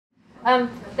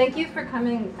Thank you for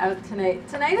coming out tonight.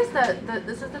 Tonight is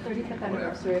this is the 35th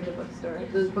anniversary of the bookstore.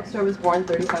 The bookstore was born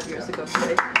 35 years ago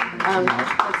today.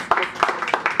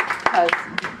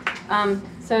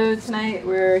 So tonight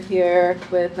we're here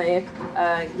with Naief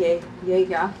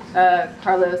Yehya,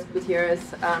 Carlos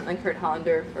Gutierrez, and Kurt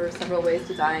Hollander for Several Ways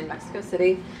to Die in Mexico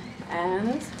City,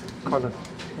 and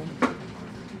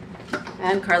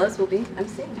Carlos will be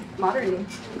emceeing, moderating.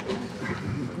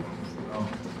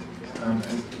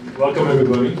 Welcome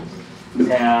everybody. It's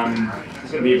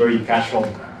going to be a very casual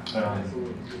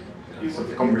sort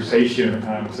of conversation.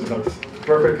 So it's a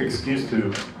perfect excuse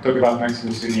to talk about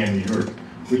Mexico City and New York,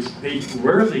 which they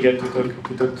rarely get to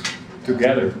talk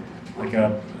together. Like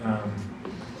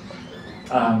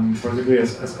particularly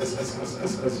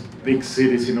as big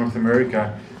cities in North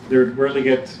America, they rarely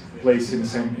get placed in the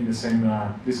same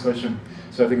discussion.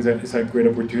 So I think it's a great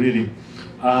opportunity.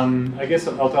 I guess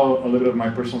I'll tell a little bit of my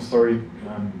personal story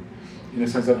in the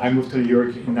sense that I moved to New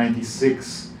York in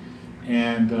 '96,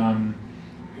 and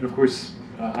of course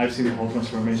I've seen the whole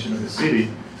transformation of the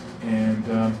city, and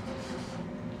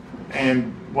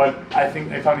what I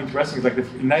found interesting is like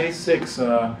in '96,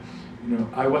 I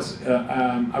was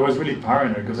really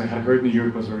paranoid because I had heard New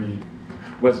York was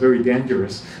very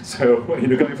dangerous. So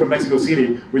coming from Mexico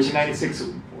City, which in '96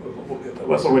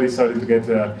 was already starting to get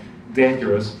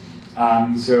dangerous.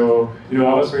 So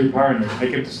I was very paranoid. I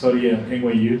came to study at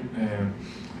NYU,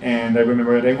 and I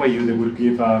remember at NYU they would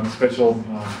give special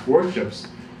workshops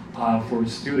for new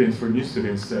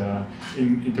students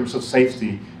in terms of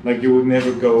safety. Like you would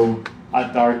never go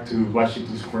at dark to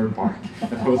Washington Square Park.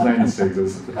 That was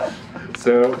 '96.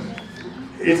 So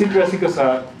it's interesting because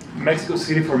Mexico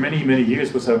City for many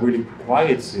years was a really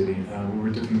quiet city. We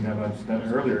were talking about that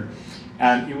earlier,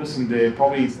 and it was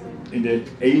probably in the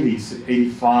 80s,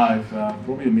 85,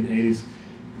 probably the mid-80s,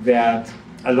 that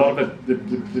a lot of the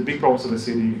big problems of the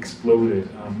city exploded,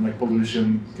 like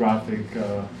pollution, traffic,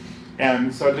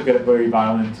 and started to get very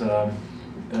violent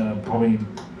probably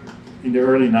in the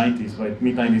early 90s, like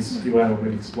mid-90s, it had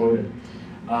already exploded.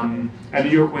 And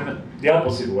New York went the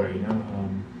opposite way,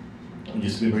 it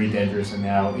used to be very dangerous, and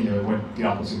now it went the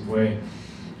opposite way.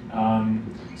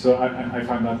 So I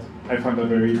find that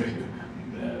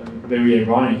very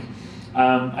ironic.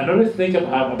 Another thing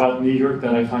about New York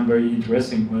that I found very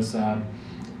interesting was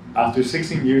after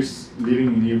 16 years living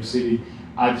in New York City,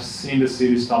 I've seen the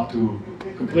city stop to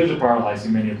completely paralyzed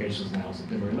in many occasions now.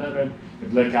 September 11, the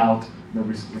blackout, more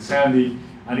recently Sandy,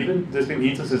 and even there's been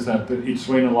instances that it's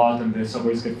rained a lot and the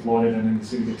subways get flooded and then the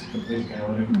city gets completely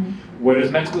chaotic. Whereas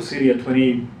Mexico City, a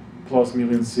 20+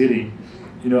 million city,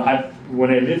 when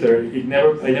I lived there,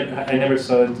 I never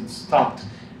saw it stopped.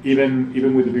 Even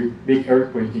with the big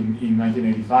earthquake in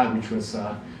 1985, which was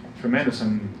tremendous,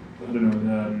 and I don't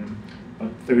know,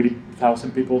 about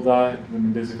 30,000 people died. I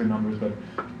mean, there's different numbers, but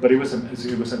it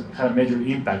had a major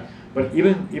impact. But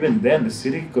even then, the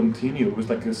city continued. It was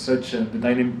like the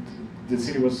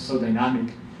city was so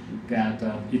dynamic that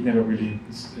it never really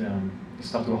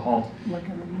stopped to a halt. Like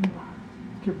an amoeba,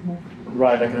 keep moving.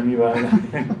 Right, like an amoeba,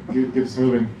 keeps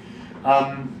moving.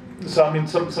 So I mean,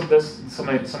 some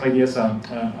ideas I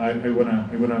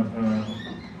wanna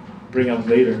bring up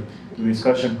later to the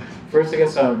discussion. First, I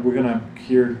guess we're gonna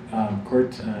hear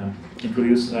Kurt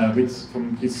introduce bits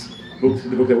from his book,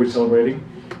 the book that we're celebrating,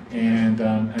 and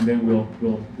then we'll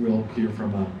hear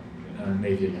from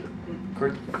Naief Yehya.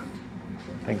 Kurt.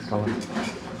 Thanks, Colin.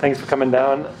 Thanks for coming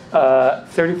down.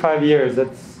 35 years.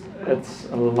 That's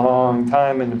a long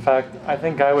time. And in fact, I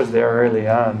think I was there early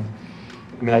on.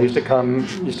 I mean, I used to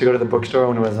go to the bookstore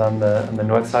when it was on the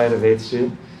north side of 8th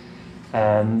Street,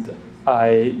 and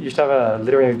I used to have a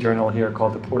literary journal here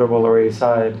called the Portable Lower East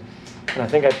Side, and I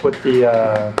think I put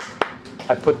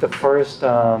the first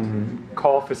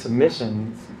call for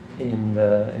submissions in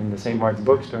the St. Mark's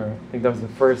bookstore. I think that was the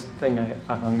first thing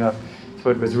I hung up.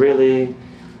 So it was really,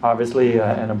 obviously,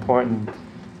 an important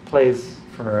place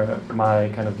for my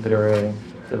kind of literary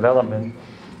development.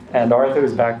 And Arthur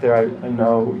was back there. I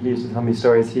know he used to tell me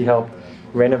stories. He helped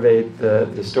renovate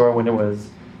the store when it was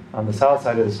on the south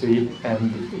side of the street,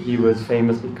 and he was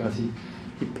famous because he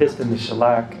pissed in the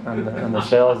shellac on the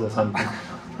shelves or something.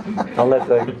 I'll let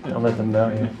them know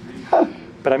here.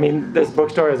 But I mean, this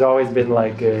bookstore has always been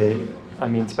like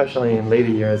especially in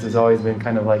later years, has always been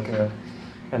kind of like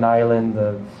an island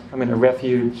of, a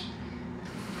refuge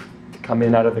to come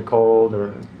in out of the cold,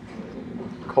 or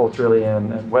culturally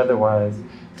and weather-wise.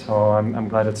 So I'm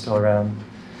glad it's still around.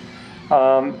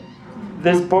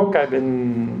 This book I've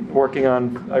been working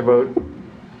on, I wrote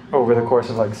over the course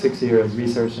of like 6 years,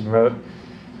 researched and wrote.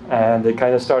 And it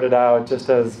kind of started out just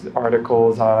as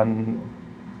articles on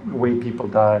way people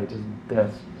die, just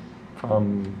death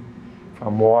from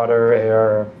water,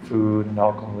 air, food, and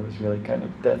alcohol. It was really kind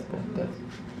of death.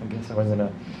 I guess I was in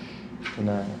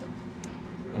a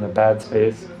bad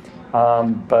space,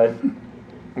 but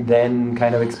then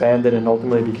kind of expanded and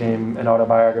ultimately became an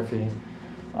autobiography.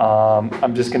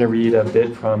 I'm just going to read a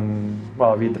bit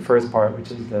I'll read the first part,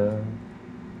 which is the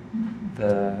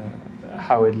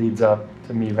how it leads up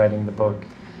to me writing the book.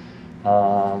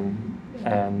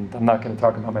 And I'm not going to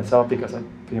talk about myself because I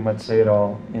pretty much say it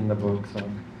all in the book, so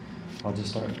I'll just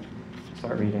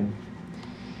start reading.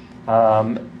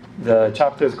 The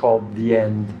chapter is called "The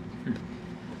End,"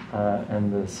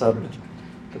 and the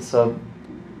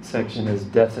subsection is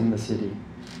 "Death in the City."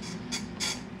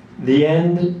 The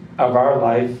end of our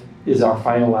life is our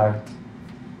final act.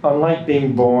 Unlike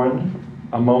being born,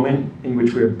 a moment in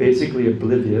which we are basically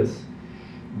oblivious,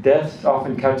 death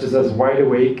often catches us wide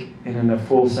awake and in our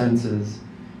full senses,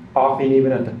 often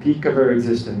even at the peak of our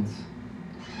existence.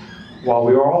 While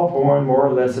we are all born more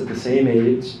or less at the same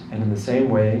age and in the same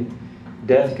way,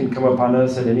 death can come upon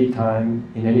us at any time,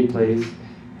 in any place,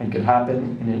 and can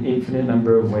happen in an infinite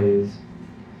number of ways.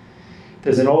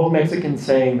 There's an old Mexican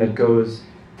saying that goes,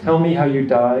 "Tell me how you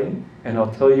die, and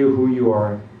I'll tell you who you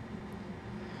are."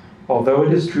 Although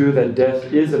it is true that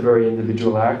death is a very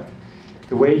individual act,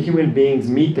 the way human beings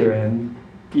meet their end,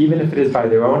 even if it is by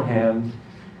their own hand,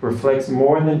 reflects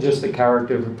more than just the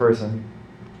character of a person.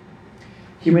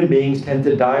 Human beings tend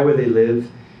to die where they live,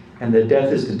 and their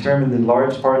death is determined in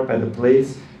large part by the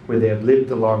place where they have lived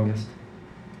the longest.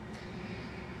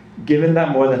 Given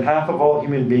that more than half of all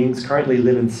human beings currently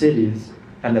live in cities,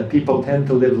 and that people tend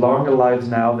to live longer lives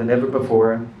now than ever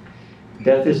before,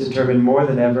 death is determined more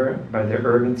than ever by their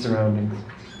urban surroundings.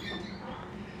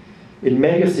 In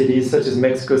megacities such as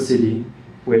Mexico City,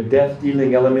 where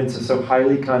death-dealing elements are so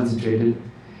highly concentrated,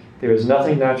 there is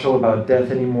nothing natural about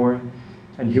death anymore,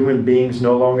 and human beings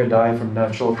no longer die from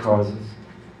natural causes.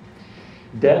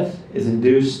 Death is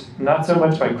induced not so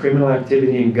much by criminal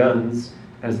activity and guns,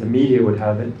 as the media would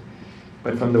have it,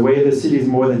 but from the way the city's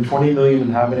more than 20 million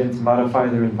inhabitants modify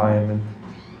their environment.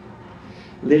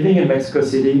 Living in Mexico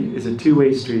City is a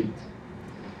two-way street.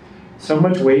 So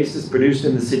much waste is produced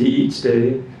in the city each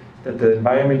day that the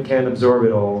environment can't absorb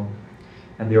it all,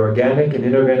 and the organic and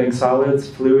inorganic solids,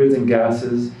 fluids, and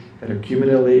gases that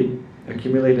accumulate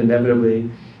inevitably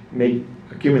make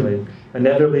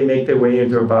their way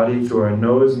into our body through our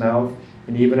nose, mouth,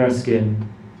 and even our skin.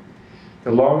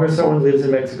 The longer someone lives in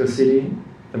Mexico City,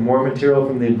 the more material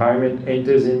from the environment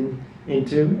enters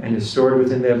into and is stored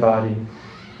within their body,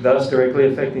 thus directly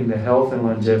affecting their health and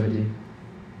longevity.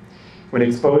 When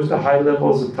exposed to high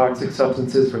levels of toxic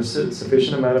substances for a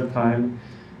sufficient amount of time,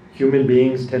 human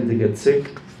beings tend to get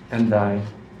sick and die.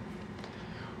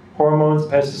 Hormones,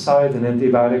 pesticides, and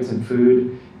antibiotics in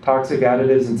food, toxic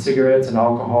additives in cigarettes and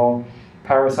alcohol,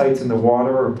 parasites in the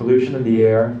water, or pollution in the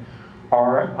air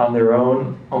are, on their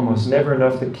own, almost never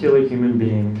enough to kill a human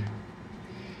being.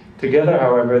 Together,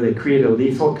 however, they create a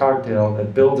lethal cocktail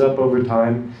that builds up over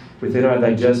time within our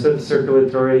digestive,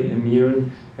 circulatory,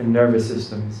 immune, and nervous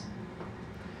systems.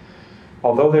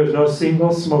 Although there's no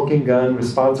single smoking gun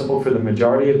responsible for the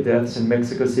majority of deaths in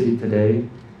Mexico City today,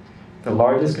 the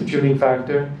largest contributing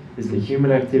factor is the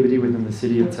human activity within the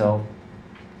city itself.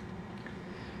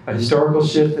 A historical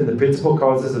shift in the principal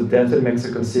causes of death in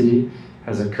Mexico City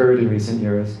has occurred in recent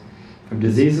years, from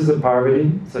diseases of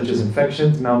poverty, such as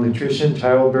infections, malnutrition,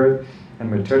 childbirth,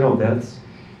 and maternal deaths,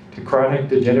 to chronic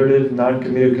degenerative,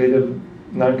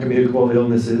 non-communicable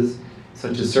illnesses,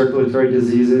 such as circulatory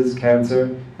diseases,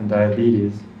 cancer, and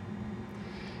diabetes.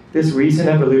 This recent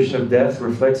evolution of death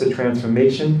reflects a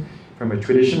transformation from a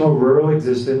traditional rural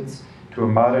existence to a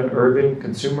modern urban,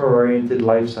 consumer-oriented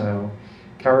lifestyle,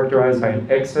 characterized by an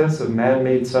excess of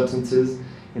man-made substances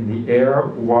in the air,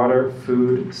 water,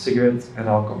 food, cigarettes, and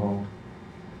alcohol.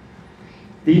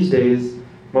 These days,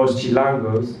 most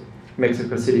Chilangos,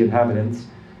 Mexico City inhabitants,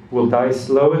 will die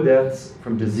slow deaths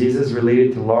from diseases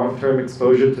related to long-term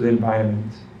exposure to the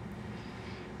environment,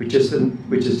 which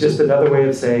is just another way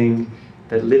of saying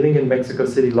that living in Mexico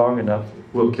City long enough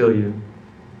will kill you.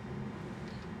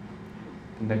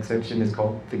 The next section is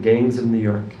called The Gangs of New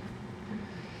York.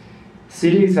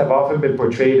 Cities have often been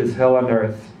portrayed as hell on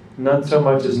earth, none so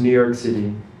much as New York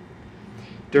City.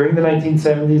 During the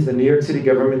 1970s, the New York City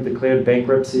government declared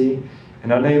bankruptcy,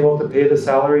 and unable to pay the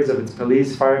salaries of its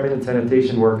police, firemen, and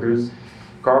sanitation workers,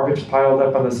 garbage piled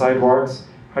up on the sidewalks,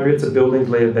 hundreds of buildings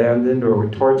lay abandoned or were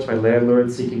torched by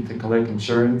landlords seeking to collect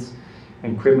insurance,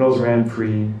 and criminals ran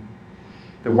free.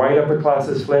 The white upper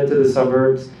classes fled to the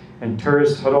suburbs, and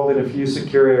tourists huddled in a few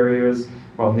secure areas,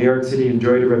 while New York City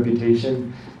enjoyed a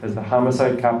reputation as the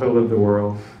homicide capital of the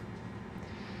world.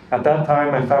 At that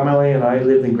time, my family and I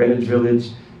lived in Greenwich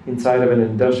Village inside of an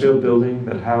industrial building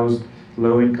that housed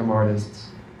low-income artists.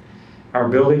 Our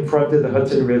building fronted the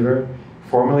Hudson River,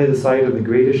 formerly the site of the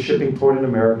greatest shipping port in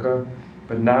America,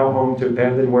 but now home to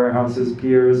abandoned warehouses,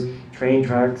 piers, train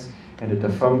tracks, and a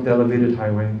defunct elevated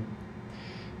highway.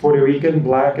 Puerto Rican,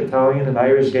 Black, Italian, and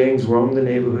Irish gangs roamed the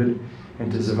neighborhood,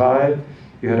 and to survive,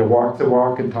 you had to walk the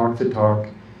walk and talk the talk,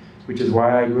 which is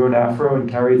why I grew an afro and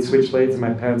carried switchblades in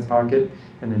my pants pocket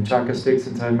and nunchaka sticks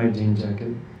inside my jean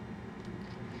jacket.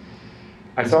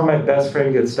 I saw my best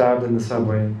friend get stabbed in the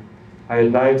subway. I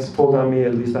had knives pulled on me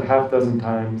at least a half dozen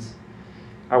times.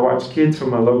 I watched kids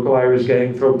from a local Irish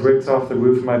gang throw bricks off the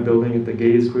roof of my building at the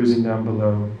gays cruising down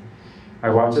below. I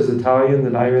watched as Italian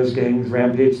and Irish gangs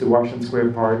rampaged to Washington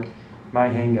Square Park, my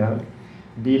hangout,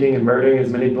 beating and murdering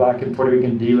as many Black and Puerto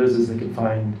Rican dealers as they could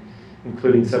find,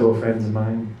 including several friends of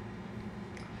mine.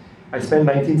 I spent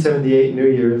 1978 New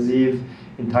Year's Eve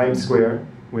in Times Square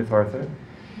with Arthur,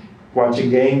 watching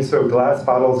gangs throw glass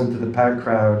bottles into the packed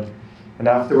crowd, and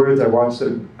afterwards I watched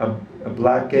a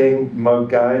Black gang mug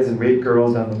guys and rape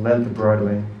girls down the length of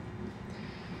Broadway.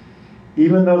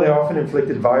 Even though they often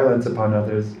inflicted violence upon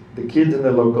others, the kids in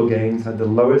the local gangs had the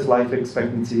lowest life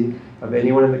expectancy of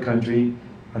anyone in the country,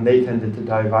 and they tended to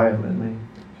die violently.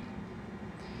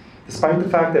 Despite the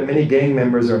fact that many gang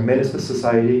members are a menace to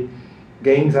society,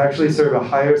 gangs actually serve a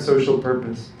higher social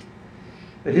purpose.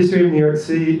 The history of New York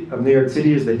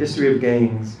City is the history of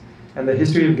gangs, and the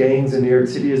history of gangs in New York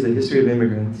City is the history of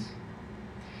immigrants.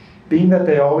 Being that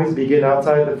they always begin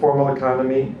outside the formal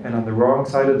economy and on the wrong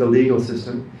side of the legal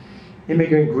system,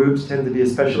 immigrant groups tend to be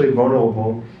especially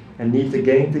vulnerable and need to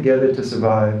gang together to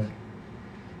survive.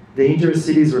 Dangerous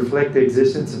cities reflect the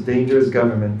existence of dangerous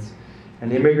governments,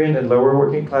 and immigrant and lower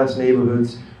working class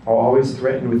neighborhoods are always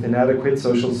threatened with inadequate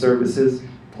social services,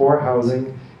 poor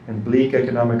housing, and bleak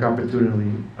economic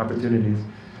opportunities,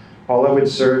 all of which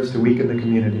serves to weaken the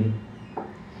community.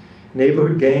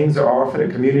 Neighborhood gangs are often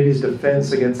a community's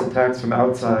defense against attacks from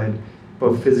outside,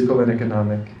 both physical and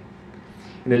economic.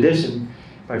 In addition,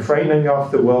 by frightening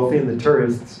off the wealthy and the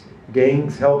tourists,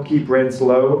 gangs help keep rents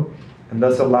low and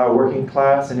thus allow working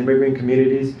class and immigrant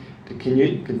communities to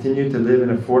continue to live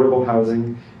in affordable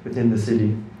housing within the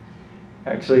city.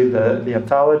 Actually, the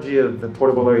anthology of the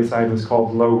Portable Lower East Side was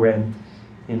called Low Rent,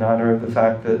 in honor of the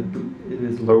fact that it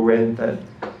is low rent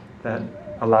that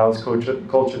allows culture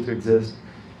to exist.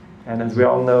 And as we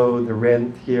all know, the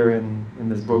rent here in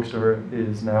this bookstore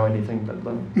is now anything but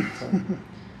low. So.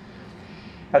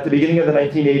 At the beginning of the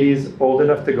 1980s, old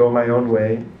enough to go my own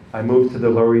way, I moved to the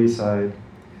Lower East Side.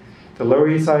 The Lower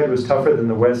East Side was tougher than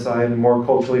the West Side and more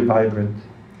culturally vibrant.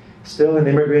 Still an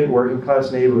immigrant, working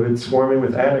class neighborhood swarming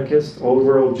with anarchists, old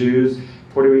world Jews,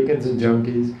 Puerto Ricans, and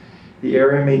junkies, the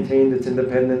area maintained its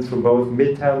independence from both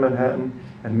Midtown Manhattan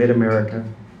and Mid-America.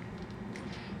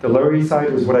 The Lower East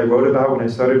Side was what I wrote about when I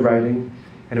started writing,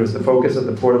 and it was the focus of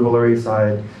the Portable Lower East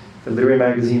Side, the Libre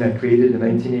magazine I created in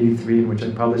 1983, in which I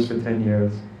published for 10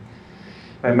 years.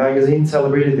 My magazine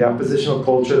celebrated the oppositional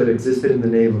culture that existed in the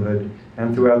neighborhood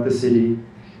and throughout the city,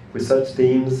 with such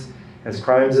themes as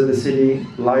Crimes of the City,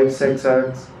 Live Sex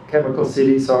Acts, Chemical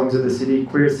City, Songs of the City,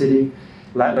 Queer City,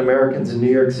 Latin Americans in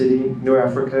New York City, New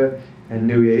Africa, and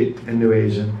New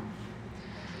Asia.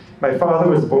 My father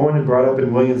was born and brought up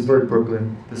in Williamsburg,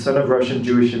 Brooklyn, the son of Russian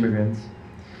Jewish immigrants.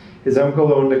 His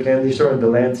uncle owned a candy store on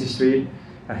Delancey Street,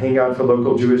 a hangout for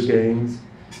local Jewish gangs,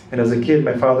 and as a kid,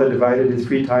 my father divided his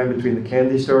free time between the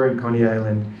candy store and Coney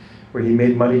Island, where he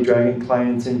made money dragging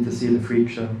clients in to see the freak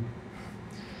show.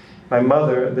 My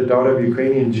mother, the daughter of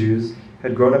Ukrainian Jews,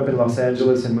 had grown up in Los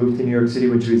Angeles and moved to New York City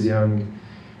when she was young,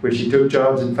 where she took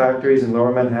jobs in factories in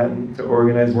Lower Manhattan to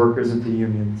organize workers into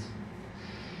unions.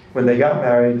 When they got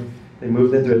married, they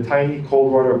moved into a tiny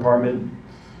cold water apartment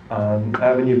on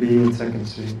Avenue B and 2nd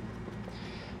Street.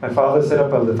 My father set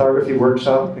up a lithography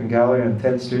workshop and gallery on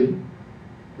 10th Street,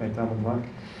 right down the block,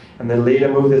 and then later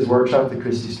moved his workshop to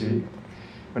Christie Street.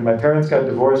 When my parents got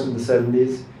divorced in the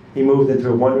 70s, he moved into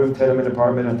a one-room tenement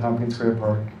apartment on Tompkins Square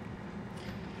Park.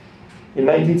 In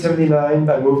 1979,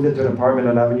 I moved into an apartment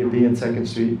on Avenue B and 2nd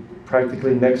Street,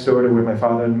 practically next door to where my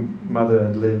father and mother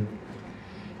had lived.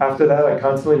 After that, I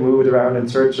constantly moved around in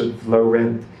search of low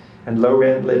rent, and low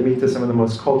rent led me to some of the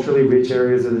most culturally rich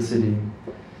areas of the city.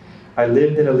 I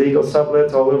lived in illegal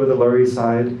sublets all over the Lower East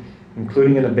Side,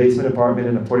 including in a basement apartment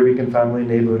in a Puerto Rican family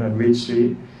neighborhood on Ridge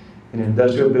Street, in an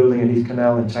industrial building in East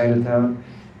Canal in Chinatown,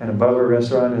 and above a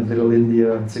restaurant in Little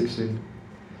India on 6th Street.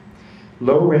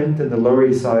 Low rent in the Lower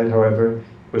East Side, however,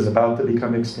 was about to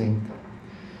become extinct.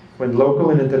 When local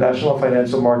and international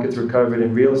financial markets recovered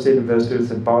and real estate investors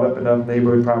had bought up enough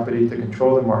neighborhood property to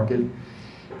control the market,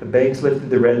 the banks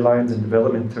lifted the red lines and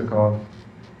development took off.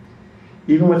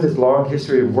 Even with its long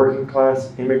history of working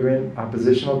class, immigrant,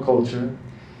 oppositional culture,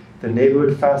 the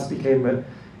neighborhood fast became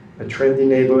a trendy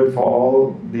neighborhood for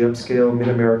all the upscale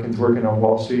mid-Americans working on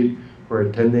Wall Street or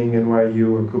attending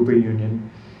NYU or Cooper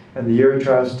Union, and the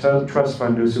Eurotrash trust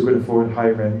funders who could afford high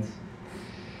rents.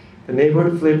 The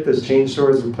neighborhood flipped as chain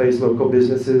stores replaced local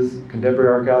businesses,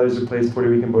 contemporary art galleries replaced Puerto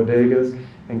Rican bodegas,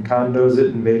 and condos that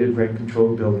invaded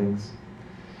rent-controlled buildings.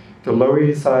 The Lower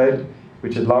East Side,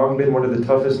 which had long been one of the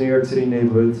toughest New York City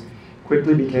neighborhoods,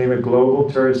 quickly became a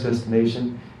global tourist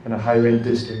destination and a high-rent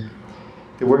district.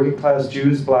 The working-class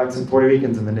Jews, blacks, and Puerto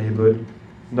Ricans in the neighborhood,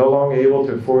 no longer able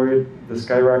to afford the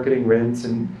skyrocketing rents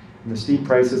and the steep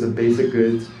prices of basic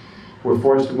goods, were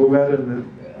forced to move out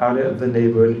of the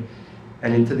neighborhood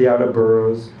and into the outer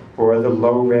boroughs or other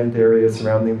low-rent areas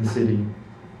surrounding the city.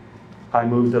 I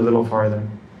moved a little farther.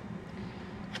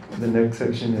 The next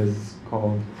section is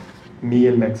called Me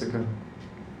in Mexico.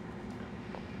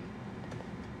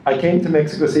 I came to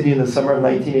Mexico City in the summer of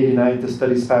 1989 to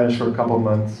study Spanish for a couple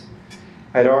months.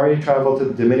 I had already traveled to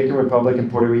the Dominican Republic and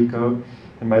Puerto Rico,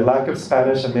 and my lack of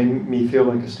Spanish had made me feel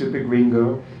like a stupid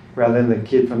gringo rather than the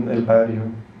kid from El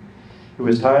Barrio. It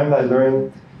was time that I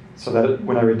learned so that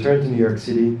when I returned to New York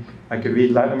City, I could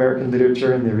read Latin American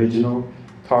literature in the original,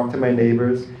 talk to my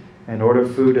neighbors, and order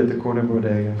food at the corner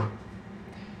bodega.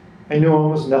 I knew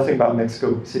almost nothing about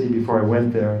Mexico City before I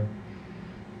went there,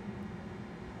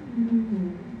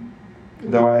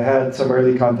 though I had some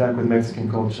early contact with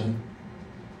Mexican culture.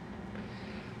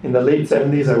 In the late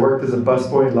 70s, I worked as a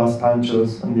busboy in Los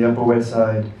Panchos on the Upper West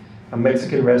Side, a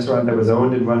Mexican restaurant that was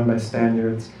owned and run by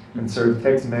Spaniards and served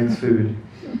Tex-Mex food.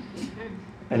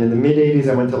 And in the mid-80s,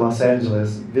 I went to Los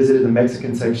Angeles, visited the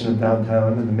Mexican section of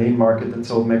downtown and the main market that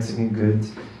sold Mexican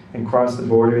goods, and crossed the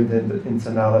border into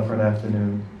Ensenada for an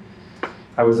afternoon.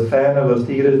 I was a fan of Los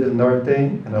Tigres del Norte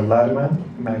and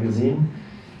Alarma magazine.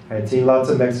 I had seen lots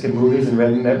of Mexican movies and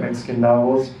read Mexican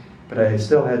novels, but I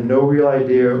still had no real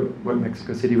idea what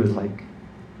Mexico City was like.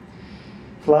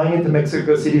 Flying into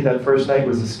Mexico City that first night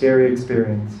was a scary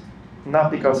experience, not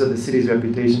because of the city's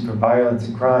reputation for violence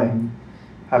and crime.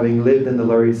 Having lived in the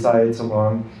Lower East Side so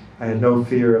long, I had no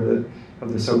fear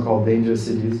of the so-called dangerous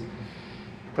cities,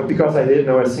 but because I didn't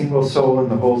know a single soul in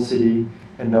the whole city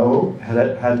and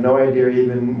had no idea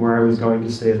even where I was going to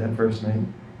stay that first night.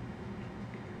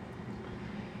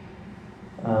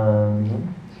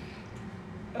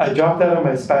 I dropped out of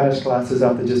my Spanish classes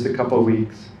after just a couple of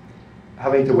weeks.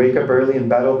 Having to wake up early and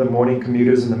battle the morning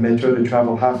commuters in the metro to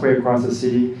travel halfway across the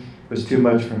city was too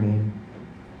much for me.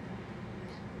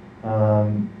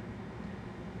 I'll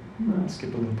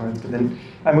skip a little parts, but then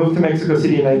I moved to Mexico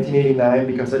City in 1989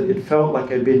 because it felt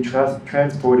like I'd been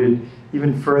transported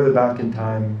even further back in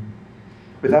time.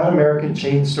 Without American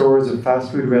chain stores or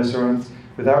fast food restaurants,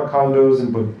 without condos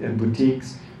and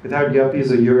boutiques, without yuppies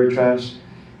or Eurotrash,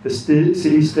 the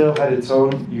city still had its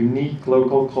own unique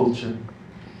local culture.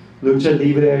 Lucha,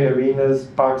 Libre arenas,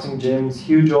 boxing gyms,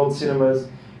 huge old cinemas,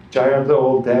 giant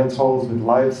old dance halls with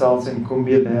live salsa and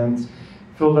cumbia bands,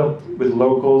 filled up with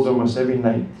locals almost every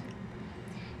night.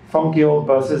 Funky old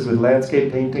buses with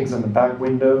landscape paintings on the back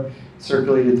window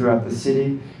circulated throughout the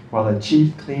city, while a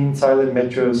cheap, clean, silent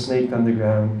metro snaked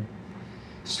underground.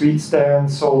 Street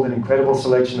stands sold an incredible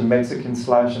selection of Mexican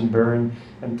slash and burn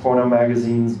and porno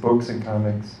magazines, books, and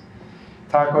comics.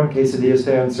 Taco and quesadilla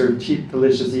stands served cheap,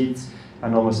 delicious eats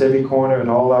on almost every corner at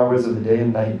all hours of the day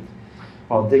and night,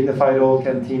 while dignified old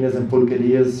cantinas and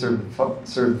pulquerias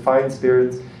served fine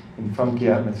spirits in funky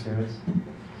atmospheres.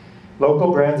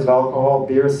 Local brands of alcohol,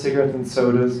 beer, cigarettes, and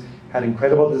sodas had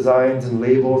incredible designs and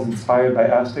labels inspired by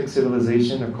Aztec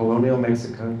civilization or colonial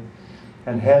Mexico,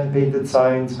 and hand-painted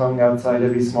signs hung outside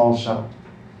every small shop.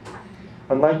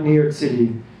 Unlike New York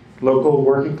City, local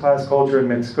working-class culture in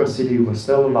Mexico City was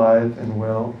still alive and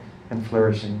well and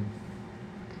flourishing.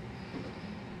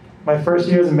 My first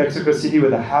years in Mexico City were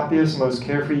the happiest, most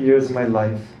carefree years of my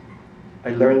life. I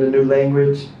learned a new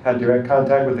language, had direct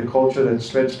contact with a culture that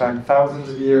stretched back thousands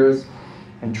of years,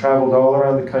 and traveled all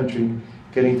around the country,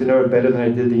 getting to know it better than I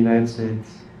did the United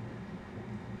States.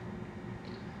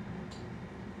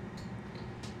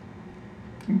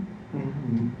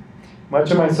 Much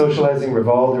of my socializing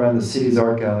revolved around the city's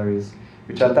art galleries,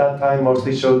 which at that time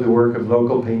mostly showed the work of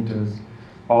local painters,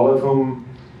 all of whom,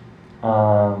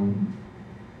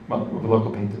 local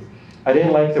painters. I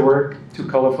didn't like the work, too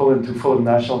colorful and too full of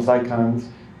nationalist icons,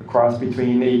 a cross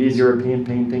between 80s European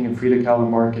painting and Frida Kahlo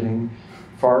marketing,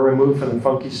 far removed from the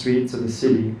funky streets of the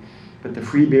city, but the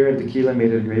free beer and tequila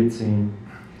made it a great scene.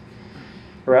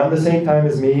 Around the same time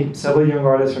as me, several young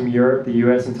artists from Europe, the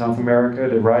US, and South America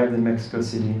had arrived in Mexico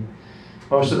City.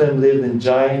 Most of them lived in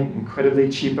giant, incredibly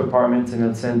cheap apartments in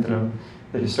El Centro,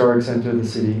 the historic center of the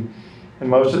city, and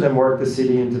most of them worked the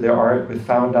city into their art with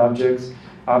found objects,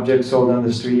 objects sold on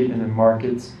the street and in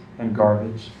markets, and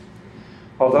garbage.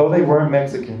 Although they weren't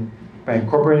Mexican, by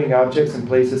incorporating objects and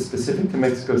places specific to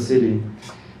Mexico City,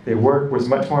 their work was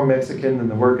much more Mexican than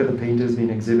the work of the painters being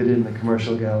exhibited in the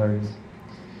commercial galleries.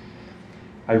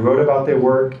 I wrote about their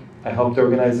work, I helped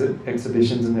organize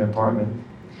exhibitions in their apartment,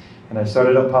 and I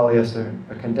started up Poliester,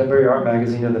 a contemporary art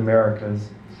magazine of the Americas,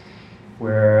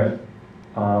 where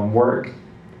work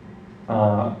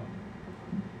were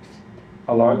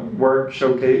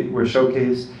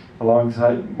showcased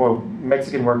alongside, well,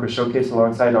 Mexican work was showcased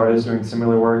alongside artists doing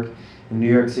similar work in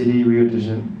New York City, Rio de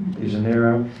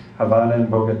Janeiro, Havana, and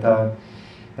Bogota.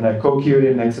 And I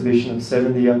co-curated an exhibition of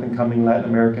 70 up-and-coming Latin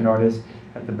American artists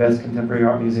at the best contemporary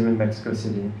art museum in Mexico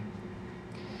City.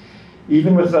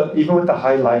 Even with the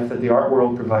high life that the art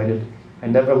world provided, I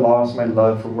never lost my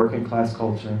love for working class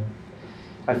culture.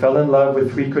 I fell in love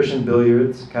with three-cushion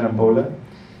billiards, Carambola,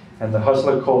 and the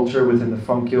hustler culture within the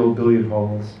funky old billiard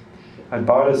halls. I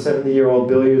bought a 70-year-old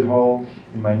billiard hall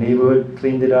in my neighborhood,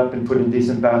 cleaned it up and put in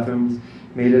decent bathrooms,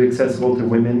 made it accessible to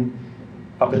women.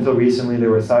 Up until recently, there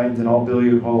were signs in all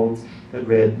billiard halls that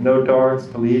read, "No dogs,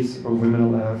 police, or women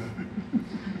allowed."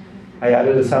 I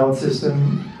added a sound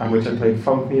system on which I played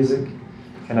funk music,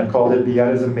 and I called it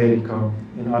Viajes Americo,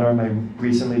 in honor of my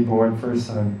recently born first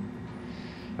son.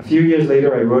 A few years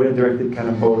later, I wrote and directed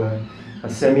Carambola, a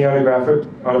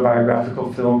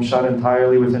semi-autobiographical film shot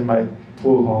entirely within my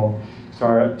pool hall,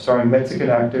 starring Mexican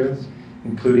actors,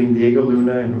 including Diego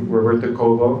Luna and Roberto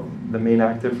Cobo, the main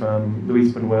actor from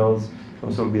Luis Buñuel's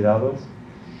Los Olvidados,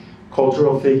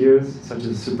 cultural figures such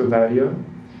as Supervario,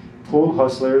 pool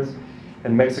hustlers,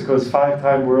 and Mexico's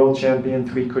 5-time world champion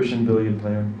three-cushion billiard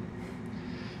player.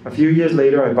 A few years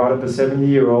later, I bought up a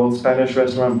 70-year-old Spanish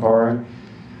restaurant bar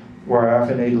where I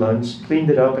often ate lunch, cleaned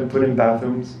it up and put in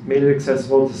bathrooms, made it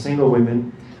accessible to single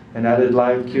women, and added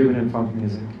live Cuban and funk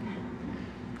music.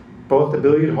 Both the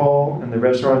billiard hall and the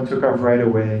restaurant took off right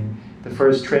away, the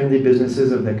first trendy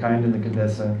businesses of their kind in the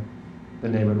Condesa, the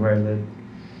neighborhood where I lived.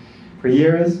 For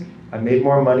years, I made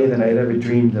more money than I had ever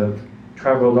dreamed of,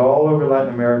 traveled all over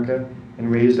Latin America, and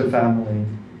raised a family.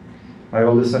 My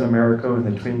oldest son, Americo, and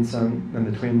the twins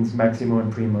Maximo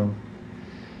and Primo.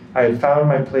 I had found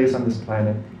my place on this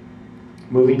planet.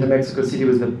 Moving to Mexico City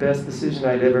was the best decision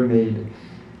I'd ever made.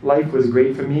 Life was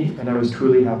great for me, and I was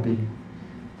truly happy.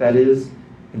 That is,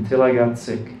 until I got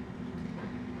sick.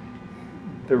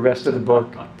 The rest of the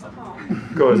book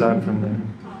goes on from there.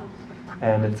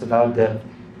 And it's about death.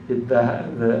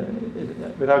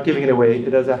 Without giving it away,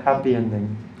 it has a happy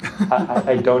ending.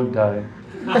 I don't die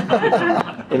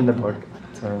in the book.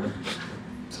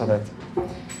 So that's it.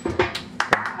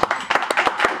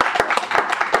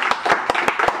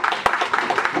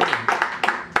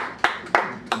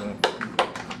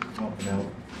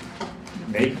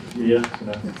 Nate, yeah,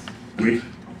 read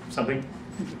something?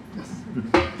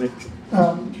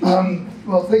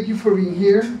 Well, thank you for being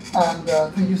here, and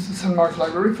thank you to St. Mark's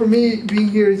Library. For me, being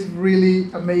here is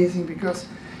really amazing because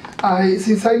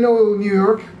since I know New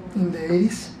York in the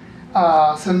 80s,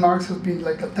 St. Mark's has been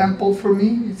like a temple for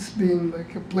me. It's been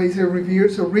like a place I revere.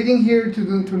 So reading here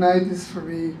tonight is for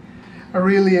me a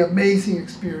really amazing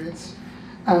experience,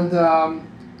 and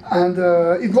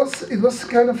it was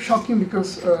kind of shocking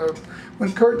because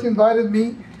when Kurt invited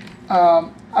me.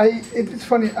 It's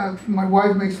funny, my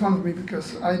wife makes fun of me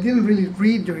because I didn't really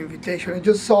read your invitation. I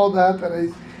just saw that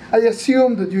and I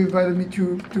assumed that you invited me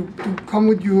to come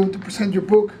with you to present your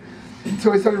book.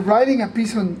 So I started writing a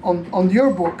piece on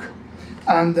your book,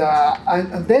 and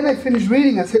then I finished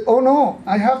reading. I said, oh no,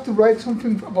 I have to write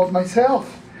something about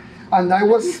myself. And I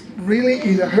was really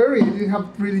in a hurry, I didn't have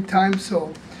really time,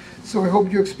 so I hope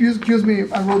you excuse me.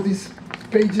 I wrote these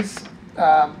pages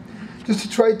just to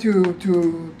try to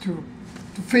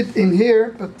fit in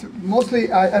here, but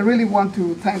mostly I really want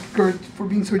to thank Kurt for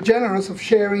being so generous of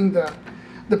sharing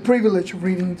the privilege of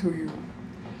reading to you.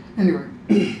 Anyway,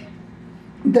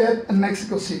 Death and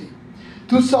Mexico City.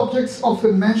 Two subjects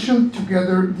often mentioned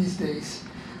together these days.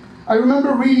 I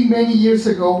remember reading many years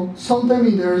ago, sometime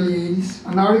in the early 80s,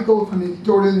 an article of an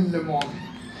editorial in Le Monde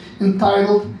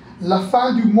entitled La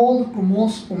fin du monde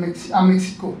commence à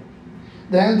Mexico.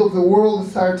 The end of the world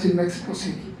starts in Mexico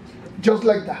City. Just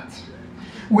like that.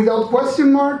 Without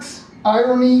question marks,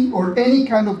 irony, or any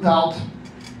kind of doubt.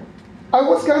 I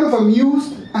was kind of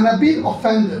amused and a bit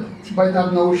offended by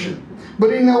that notion,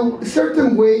 but in a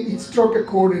certain way it struck a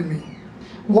chord in me.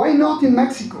 Why not in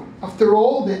Mexico? After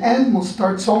all, the end must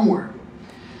start somewhere.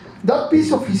 That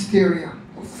piece of hysteria,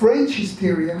 of French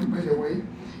hysteria, by the way,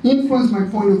 influenced my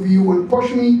point of view and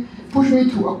pushed me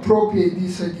to appropriate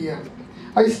this idea.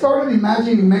 I started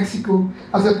imagining Mexico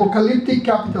as the apocalyptic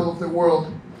capital of the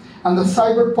world and the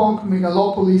cyberpunk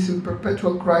megalopolis in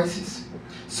perpetual crisis.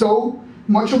 So,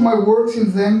 much of my work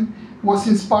since then was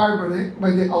inspired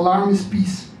by the alarmist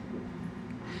piece.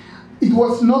 It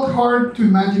was not hard to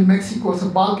imagine Mexico as a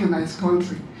balkanized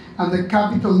country and the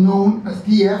capital known as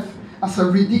DF as a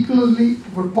ridiculously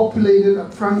overpopulated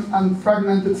and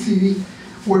fragmented city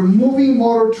where moving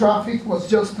motor traffic was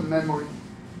just a memory.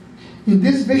 In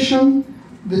this vision,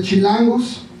 the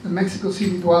Chilangos, the Mexico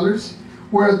City dwellers,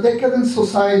 were a decadent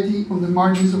society on the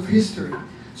margins of history,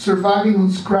 surviving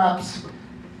on scraps,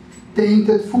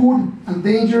 tainted food, and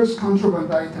dangerous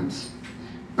contraband items,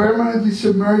 permanently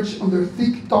submerged under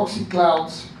thick toxic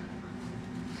clouds.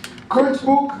 Kurt's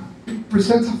book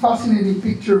presents a fascinating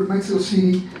picture of Mexico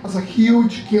City as a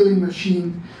huge killing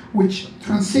machine which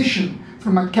transitioned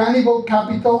from a cannibal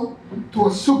capital to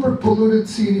a super polluted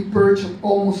city perched at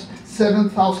almost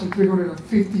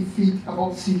 7,350 feet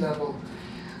above sea level,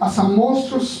 as a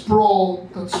monstrous sprawl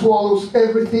that swallows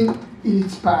everything in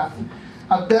its path,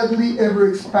 a deadly,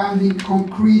 ever-expanding,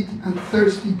 concrete and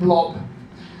thirsty blob.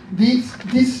 His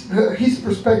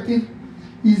perspective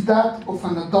is that of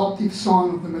an adoptive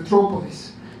son of the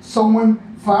metropolis, someone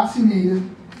fascinated,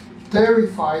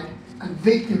 terrified, and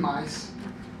victimized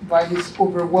by his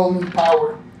overwhelming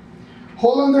power.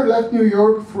 Hollander left New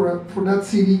York for that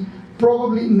city,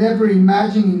 probably never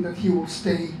imagining that he would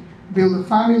stay, build a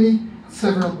family,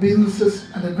 several businesses,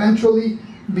 and eventually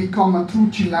become a true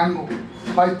Chilango,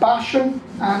 by passion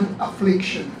and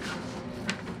affliction.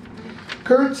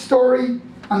 Kurt's story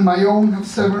and my own have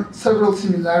several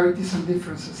similarities and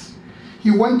differences. He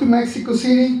went to Mexico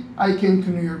City, I came to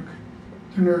New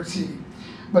York City.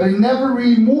 But I never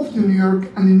really moved to New York,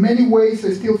 and in many ways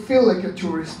I still feel like a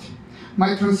tourist.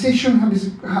 My transition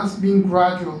has been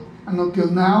gradual, and until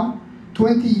now,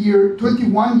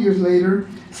 21 years later,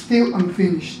 still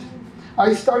unfinished.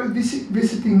 I started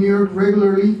visiting New York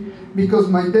regularly because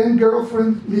my then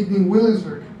girlfriend lived in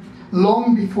Williamsburg,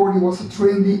 long before it was a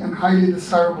trendy and highly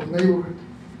desirable neighborhood.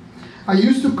 I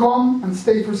used to come and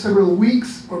stay for several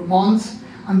weeks or months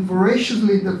and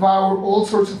voraciously devour all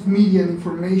sorts of media and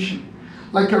information.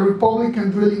 Like a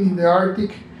Republican drilling in the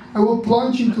Arctic, I will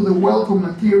plunge into the wealth of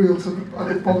materials at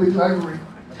the public library.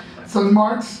 St.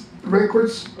 Mark's,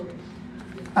 records,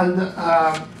 and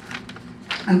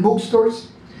bookstores,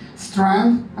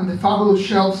 Strand, and the fabulous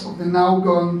shelves of the now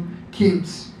gone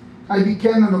Kim's. I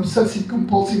became an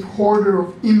obsessive-compulsive hoarder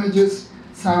of images,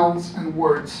 sounds, and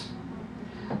words.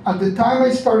 At the time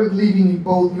I started living in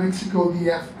both Mexico,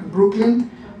 DF, and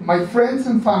Brooklyn, my friends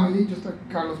and family, just like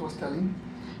Carlos was telling,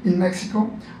 in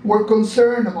Mexico, were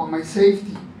concerned about my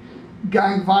safety,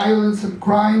 gang violence and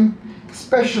crime,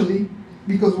 especially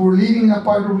because we're living in a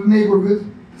part of the neighborhood,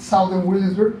 southern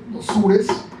Williamsburg, Los Sures,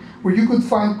 where you could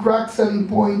find crack selling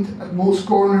point at most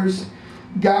corners,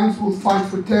 gangs will fight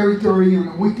for territory on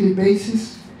a weekly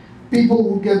basis, people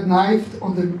will get knifed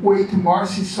on the way to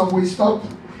Marcy's subway stop,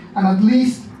 and at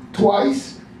least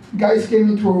twice, guys came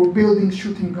into our building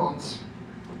shooting guns.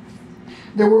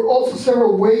 There were also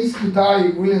several ways to die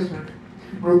in Williamsburg,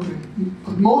 Brooklyn,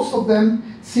 but most of them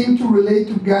seemed to relate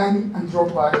to gang and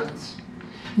drug violence.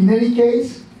 In any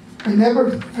case, I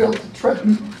never felt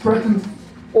threatened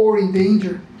or in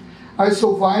danger. I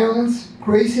saw violence,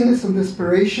 craziness, and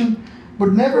desperation,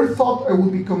 but never thought I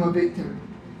would become a victim.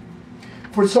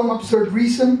 For some absurd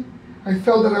reason, I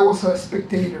felt that I was a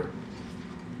spectator,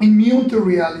 immune to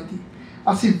reality,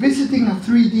 as if visiting a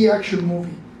 3D action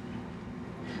movie.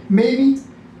 Maybe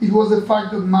it was the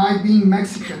fact that my being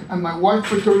Mexican and my wife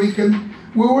Puerto Rican,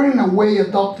 we were in a way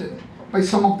adopted by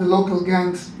some of the local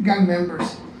gang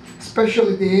members,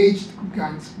 especially the aged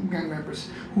gang members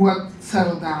who had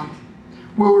settled down.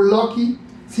 We were lucky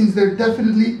since they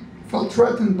definitely felt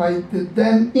threatened by the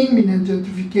then imminent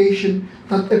gentrification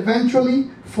that eventually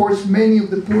forced many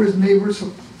of the poorest neighbors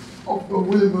of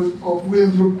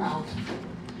Williamsburg out.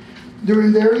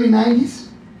 During the early 90s,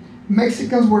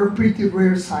 Mexicans were a pretty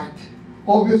rare sight.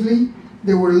 Obviously,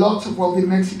 there were lots of wealthy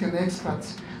Mexican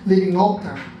expats living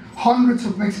uptown, hundreds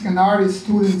of Mexican artists,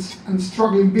 students, and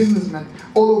struggling businessmen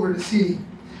all over the city.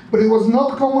 But it was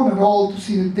not common at all to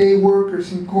see the day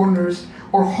workers in corners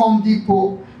or Home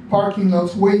Depot parking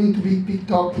lots waiting to be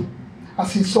picked up,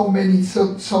 as in so many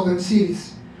southern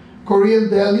cities. Korean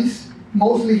delis,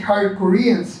 mostly hired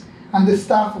Koreans, and the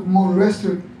staff of most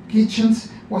restaurant kitchens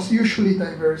was usually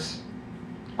diverse.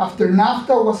 After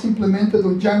NAFTA was implemented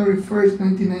on January 1st,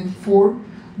 1994,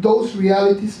 those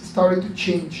realities started to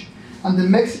change, and the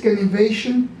Mexican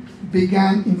invasion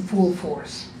began in full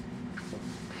force.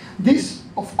 This,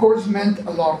 of course, meant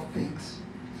a lot of things.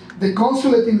 The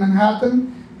consulate in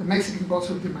Manhattan, the Mexican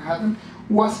consulate in Manhattan,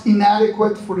 was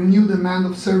inadequate for the new demand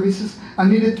of services and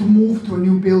needed to move to a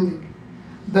new building.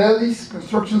 Delis,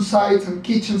 construction sites, and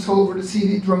kitchens all over the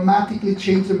city dramatically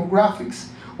changed demographics,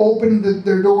 opening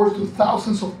their doors to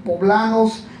thousands of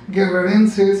poblanos,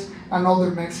 guerrerenses, and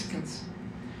other Mexicans.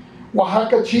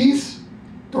 Oaxaca cheese,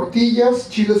 tortillas,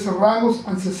 chiles serranos,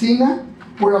 and cecina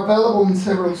were available in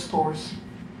several stores.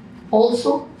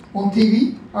 Also, on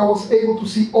TV, I was able to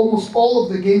see almost all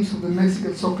of the games of the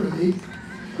Mexican Soccer League.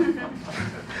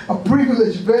 A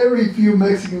privilege very few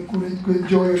Mexicans could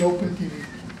enjoy on open TV.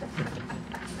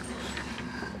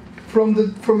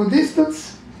 From a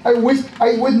distance, I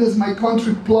witnessed my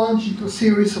country plunge into a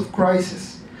series of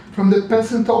crises, from the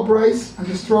peasant uprising and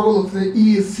the struggle of the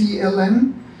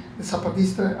ESCLN, the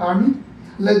Zapatista army,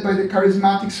 led by the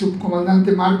charismatic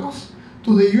Subcomandante Marcos,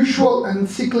 to the usual and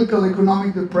cyclical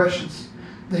economic depressions,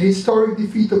 the historic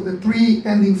defeat of the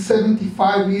pre-ending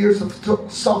 75 years of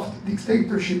soft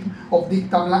dictatorship of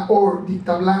Dicta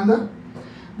Blanda,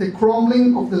 the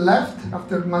crumbling of the left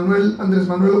after Andrés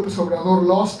Manuel López Obrador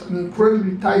lost an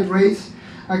incredibly tight race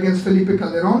against Felipe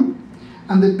Calderón,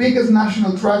 and the biggest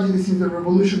national tragedy since the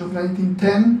revolution of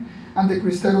 1910 and the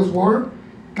Cristeros War,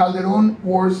 Calderón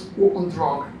wars on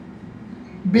drug.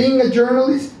 Being a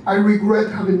journalist, I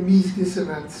regret having missed these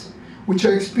events, which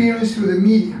I experienced through the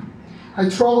media. I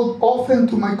traveled often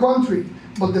to my country,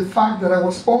 but the fact that I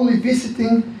was only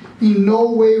visiting in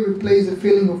no way replaced the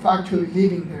feeling of actually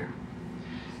living there.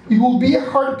 It will be a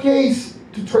hard case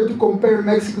to try to compare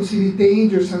Mexico City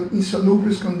dangers and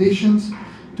insalubrious conditions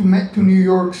to New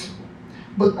York's.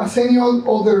 But as any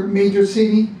other major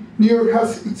city, New York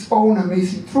has its own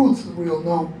amazing truths, as we all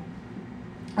know,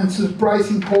 and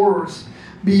surprising horrors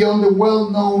beyond the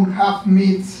well-known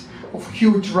half-myths of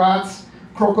huge rats,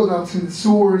 crocodiles in the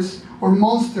sewers, or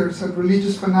monsters and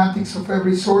religious fanatics of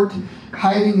every sort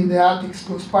hiding in the attics,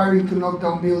 conspiring to knock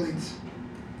down buildings.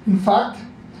 In fact,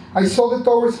 I saw the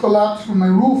towers collapse from the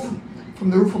roof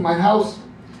of my house,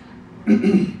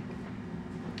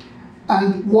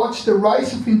 and watched the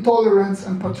rise of intolerance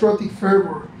and patriotic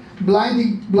fervor,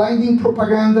 blinding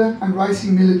propaganda and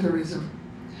rising militarism.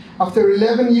 After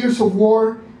 11 years of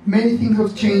war, many things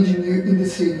have changed in the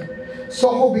city.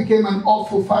 Soho became an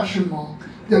awful fashion mall.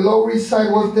 The Lower East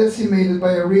Side was decimated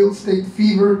by a real estate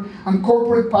fever, and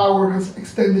corporate power has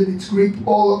extended its grip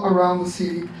all around the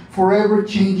city, forever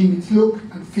changing its look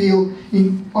and feel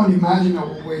in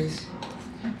unimaginable ways.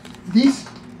 These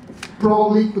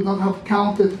probably could not have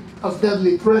counted as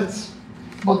deadly threats,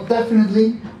 but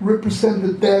definitely represent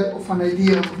the death of an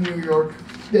ideal of New York,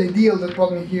 the ideal that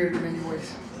brought me here in many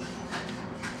ways.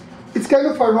 It's kind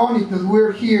of ironic that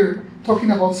we're here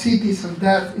talking about cities and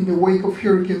death in the wake of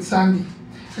Hurricane Sandy,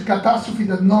 a catastrophe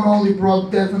that not only brought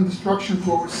death and destruction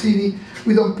to our city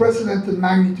with unprecedented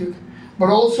magnitude, but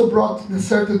also brought the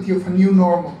certainty of a new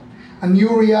normal, a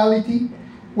new reality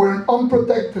where an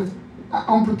unprotected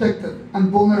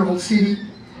and vulnerable city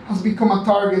has become a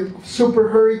target of super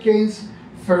hurricanes,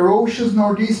 ferocious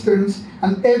northeasterns,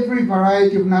 and every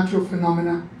variety of natural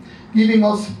phenomena, giving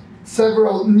us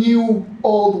several new,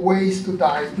 old ways to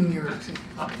die in New York City.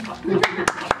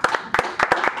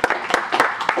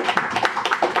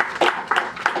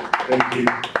 Thank you,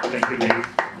 Nate.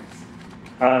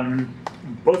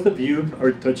 Both of you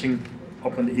are touching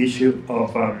upon the issue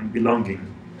of belonging.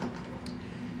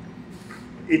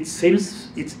 It seems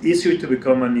it's easier to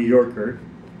become a New Yorker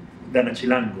than a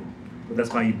Chilango, but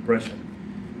that's my impression.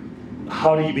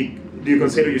 How do you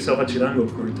consider yourself a Chilango,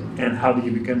 Kurt? And how did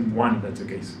you become one if that's the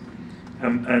case?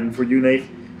 And for you, Nate,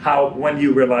 when do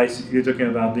you realize you're talking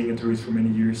about being a tourist for many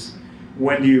years?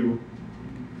 When do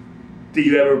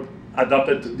you ever adopt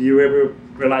it? Do you ever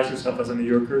realize yourself as a New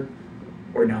Yorker,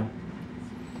 or no?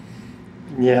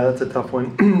 Yeah, that's a tough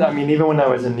one. I mean, even when I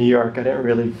was in New York, I didn't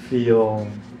really feel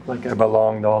like I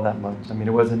belonged all that much. I mean,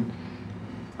 I wasn't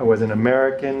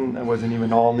American. I wasn't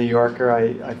even all New Yorker.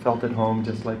 I felt at home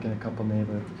just like in a couple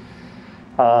neighborhoods.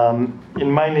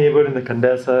 In my neighborhood in the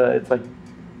Condesa,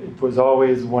 it was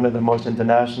always one of the most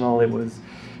international. It was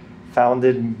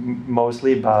founded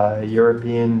mostly by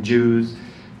European Jews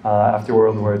after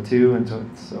World War II, and so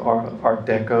it's Art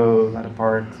Deco, a lot of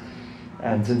parts.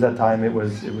 And since that time, it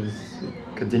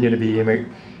continued to be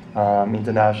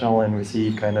international and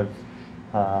receive kind of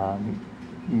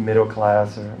middle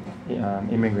class or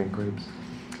immigrant groups.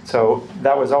 So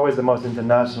that was always the most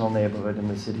international neighborhood in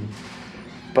the city.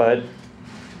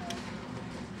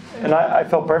 And I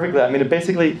felt perfectly. I mean,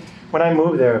 basically, when I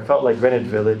moved there, it felt like Greenwich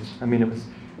Village. I mean, it was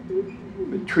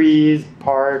trees,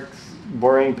 parks,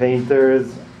 boring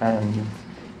painters, and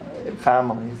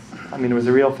families. I mean, it was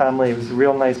a real family. It was a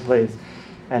real nice place,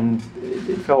 and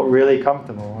it felt really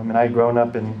comfortable. I mean, I'd grown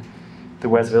up in the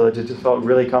West Village. It just felt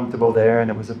really comfortable there, and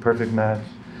it was a perfect match.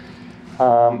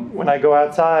 When I go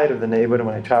outside of the neighborhood and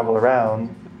when I travel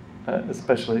around,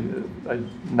 especially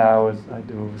now as I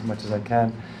do as much as I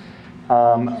can,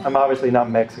 I'm obviously not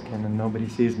Mexican and nobody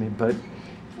sees me, but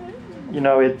you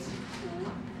know, it's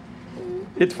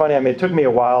funny. I mean, it took me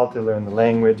a while to learn the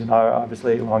language, and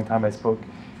obviously a long time I spoke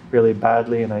really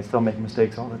badly, and I still make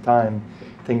mistakes all the time.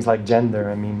 Things like gender.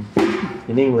 I mean,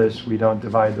 in English we don't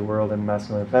divide the world in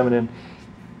masculine and feminine,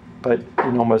 but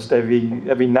in almost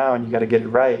every noun you got to get it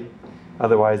right.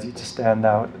 Otherwise, you just stand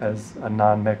out as a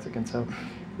non-Mexican. So,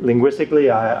 linguistically,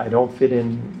 I don't fit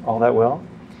in all that well.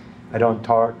 I don't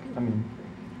talk. I mean,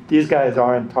 these guys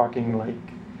aren't talking like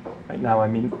right now. I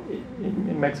mean,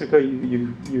 in Mexico,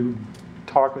 you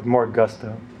talk with more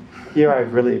gusto. Here, I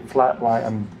really flatline.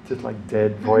 I'm just like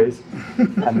dead voice,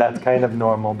 and that's kind of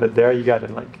normal. But there, you got to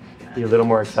like be a little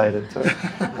more excited.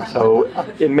 So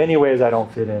in many ways, I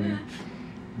don't fit in.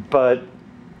 But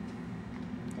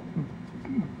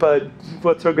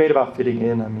what's so great about fitting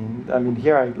in? I mean,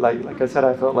 here I like I said,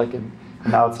 I felt like an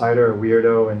outsider, a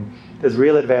weirdo, and there's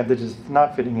real advantages to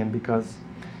not fitting in because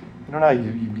I don't know,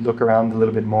 you look around a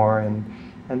little bit more, and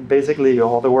basically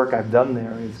all the work I've done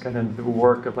there is kind of the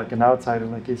work of like an outsider,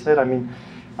 like you said. I mean,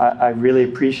 I really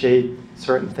appreciate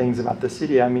certain things about the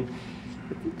city. I mean,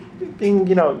 being,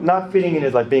 you know, not fitting in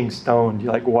is like being stoned.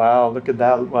 You're like, wow, look at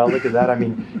that. Wow, look at that. I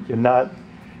mean, you're not.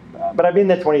 But I've been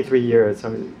there 23 years,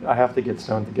 so I have to get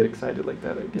stoned to get excited like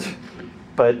that, I guess.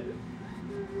 But,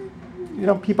 you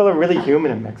know, people are really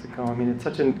human in Mexico. I mean, it's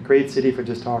such a great city for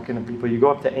just talking to people. You go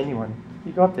up to anyone.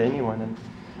 And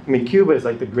I mean, Cuba is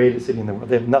like the greatest city in the world.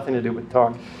 They have nothing to do with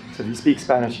talk. So if you speak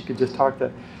Spanish, you could just talk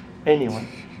to anyone.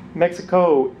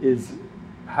 Mexico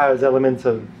has elements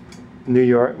of New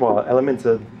York, well, elements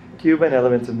of Cuba and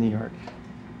elements of New York.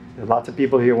 There are lots of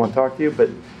people here who won't talk to you, but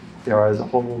there are as a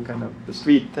whole kind of, the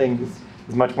street thing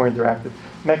is much more interactive.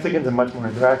 Mexicans are much more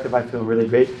interactive. I feel really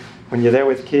great. When you're there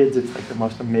with kids, it's like the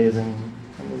most amazing.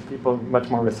 I mean, people are much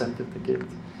more receptive to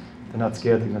kids. They're not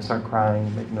scared. They're going to start crying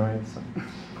and make noise.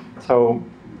 So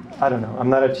I don't know. I'm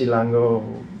not a Chilango.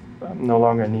 I'm no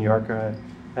longer a New Yorker.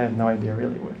 I have no idea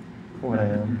really what I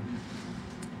am.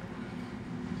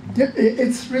 Yeah,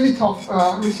 it's really tough.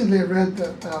 Recently I read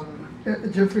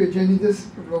that Jeffrey Eugenides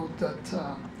wrote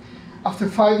that after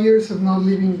 5 years of not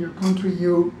leaving your country,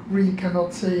 you really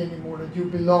cannot say anymore that you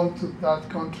belong to that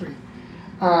country.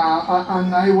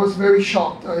 And I was very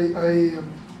shocked.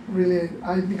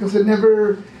 Because I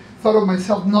never thought of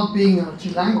myself not being a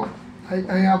Chilango.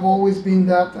 I have always been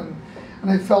that, and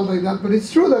I felt like that. But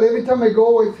it's true that every time I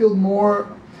go, I feel more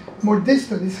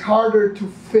distant. It's harder to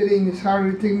fit in. It's harder.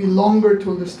 It takes me longer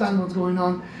to understand what's going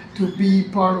on, to be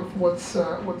part of what's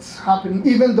happening.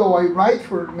 Even though I write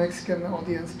for a Mexican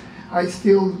audience, I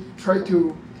still try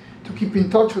to keep in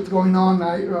touch with what's going on.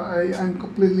 I'm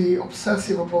completely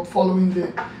obsessive about following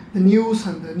the news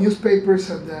and the newspapers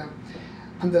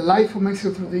and the life of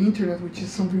Mexico through the internet, which is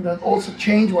something that also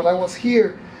changed while I was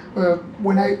here.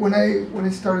 When I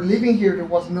started living here, there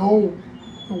was no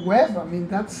web. I mean,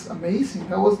 that's amazing.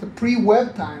 That was the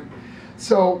pre-web time.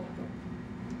 So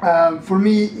for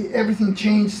me, everything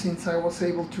changed since I was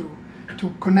able to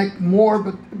connect more.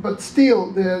 But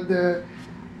still, the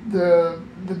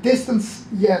distance,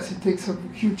 yes, it takes a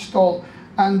huge toll,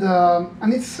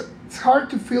 and it's hard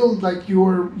to feel like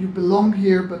you belong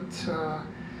here,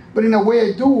 but in a way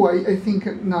I do. I think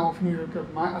now of New York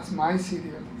as my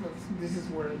city. This is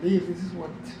where I live. This is what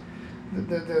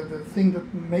the thing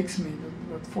that makes me,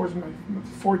 that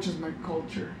forges my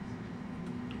culture.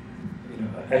 You know,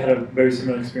 I had a very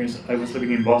similar experience. I was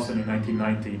living in Boston in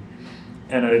 1990,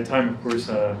 and at the time, of course,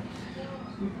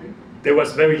 there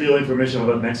was very little information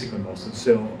about Mexico in Boston.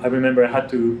 So I remember I had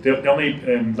to, the only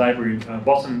library, the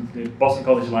Boston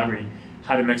College Library,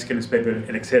 had a Mexican newspaper,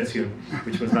 El Excelsior,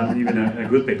 which was not even a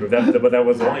good paper, but that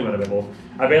was the only one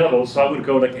available. So I would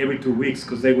go like every 2 weeks,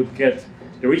 because they would get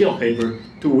the original paper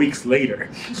 2 weeks later.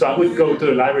 So I would go to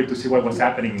the library to see what was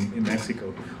happening in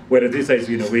Mexico. Whereas these days,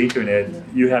 with internet,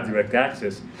 you have direct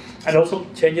access. And also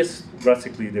changes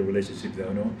drastically the relationship,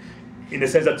 though, no? In the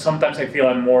sense that sometimes I feel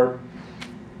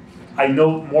I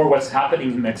know more what's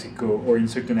happening in Mexico or in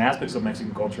certain aspects of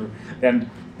Mexican culture than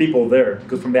people there,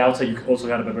 because from the outside you also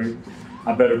have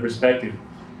a better perspective.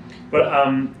 But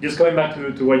just going back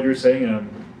to what you're saying,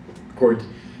 Kurt,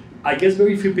 I guess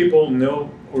very few people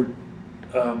know or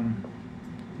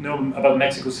know about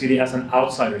Mexico City as an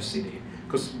outsider city,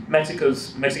 because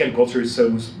Mexican culture is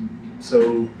so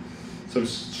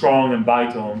strong and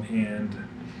vital,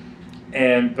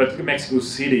 but Mexico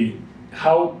City,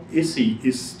 how easy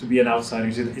is to be an outsider?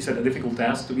 Is it a difficult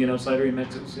task to be an outsider in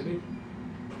Mexico City?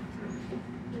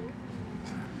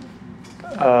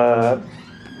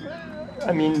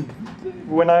 I mean,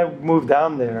 when I moved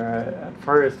down there at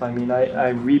first, I mean, I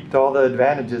reaped all the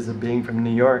advantages of being from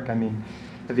New York. I mean,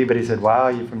 everybody said, wow,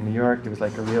 you're from New York. It was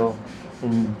like a real,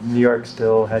 and New York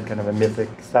still had kind of a mythic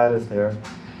status there.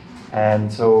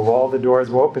 And so all the doors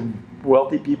were open.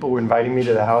 Wealthy people were inviting me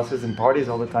to the houses and parties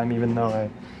all the time, even though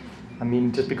I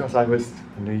mean, just because I was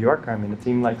a New Yorker, I mean, it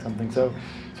seemed like something. So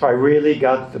I really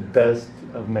got the best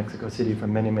of Mexico City for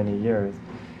many, many years.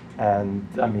 And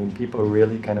I mean, people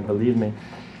really kind of believed me.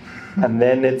 And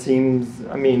then it seems,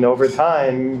 I mean, over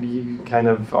time, you kind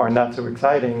of are not so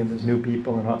exciting, and there's new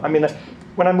people. And all. I mean,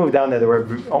 when I moved down there,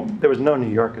 there was no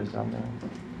New Yorkers down there.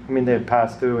 I mean, they had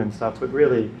passed through and stuff, but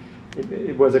really,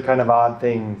 it was a kind of odd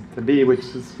thing to be, which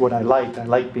is what I liked. I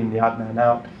liked being the odd man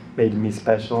out, made me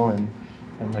special, and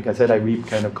like I said, I reaped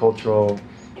kind of cultural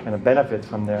kind of benefits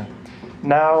from there.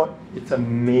 Now, it's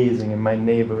amazing in my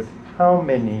neighborhood how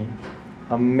many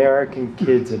American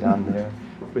kids are down there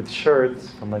with shirts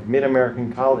from like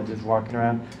mid-American colleges walking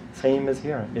around, same as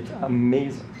here. It's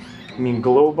amazing. I mean,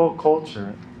 global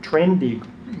culture, trendy,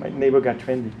 my neighbor got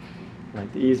trendy,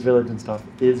 like the East Village and stuff,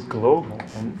 is global.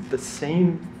 And the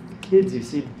same kids you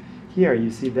see here, you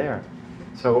see there.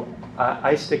 So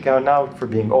I stick out now for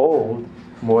being old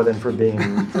more than for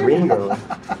being gringo.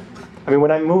 I mean,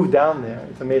 when I moved down there,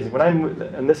 it's amazing. When I moved,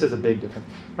 and this is a big difference.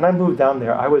 When I moved down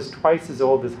there, I was twice as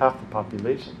old as half the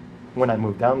population when I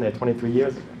moved down there 23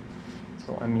 years ago.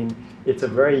 So, I mean, it's a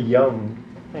very young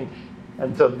thing.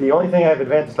 And so the only thing I have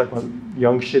advantage is like when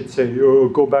young shit say, oh,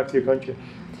 go back to your country.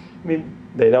 I mean,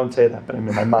 they don't say that, but I mean,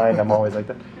 in my mind, I'm always like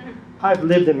that. I've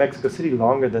lived in Mexico City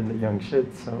longer than the young shit,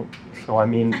 so I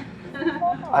mean,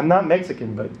 I'm not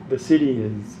Mexican, but the city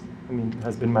is, I mean,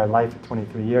 has been my life for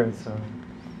 23 years, so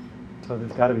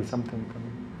there's got to be something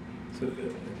coming. So,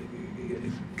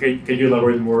 can you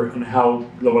elaborate more on how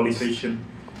globalization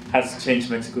has changed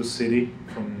Mexico City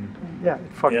from it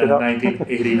fucked it up.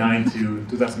 1989 to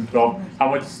 2012? How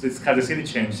much has the city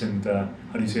changed, and how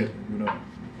do you see it?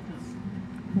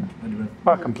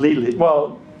 Well, completely.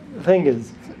 Well, the thing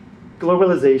is,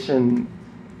 globalization,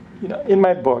 you know, in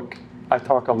my book, I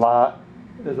talk a lot,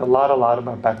 there's a lot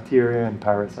about bacteria and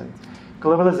parasites.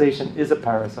 Globalization is a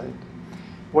parasite.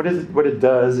 What it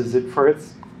does is it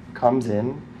first comes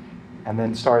in and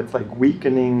then starts like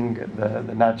weakening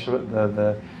the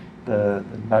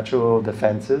natural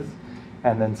defenses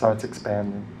and then starts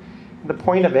expanding. The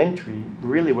point of entry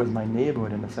really was my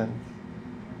neighborhood in a sense.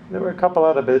 There were a couple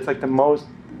other, but it's like the most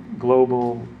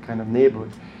global kind of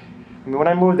neighborhood. I mean, when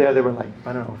I moved there were like,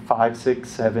 I don't know, 5, 6,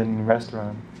 7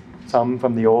 restaurants. Some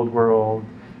from the old world,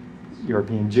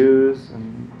 European Jews,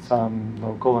 and some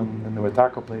local, and then there were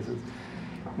taco places.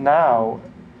 Now,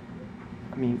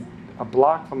 I mean, a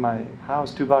block from my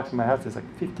house, 2 blocks from my house, there's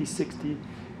like 50, 60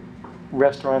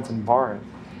 restaurants and bars.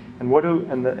 And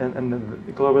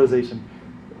the globalization,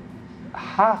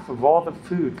 half of all the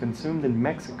food consumed in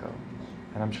Mexico,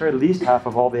 and I'm sure at least half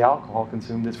of all the alcohol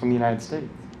consumed is from the United States.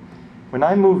 When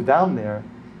I moved down there,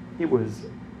 it was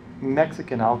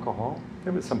Mexican alcohol.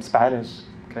 There was some Spanish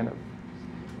kind of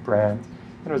brands.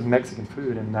 And it was Mexican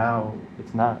food, and now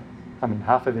it's not. I mean,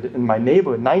 half of it in my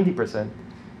neighborhood, 90%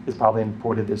 is probably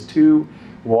imported. There's 2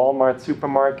 Walmart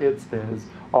supermarkets. There's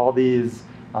all these,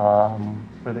 what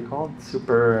are they called?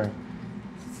 Super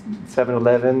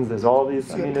 7-Elevens. There's all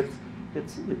these. I mean,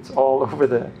 it's all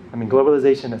over I mean,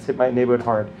 globalization has hit my neighborhood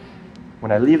hard.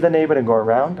 When I leave the neighborhood and go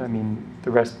around, I mean, the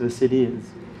rest of the city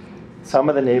is, some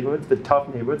of the neighborhoods, the tough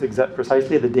neighborhoods,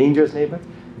 precisely the dangerous neighborhoods,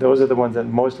 those are the ones that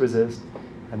most resist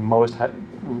and most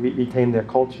retain their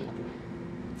culture.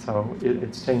 So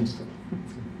it's changed.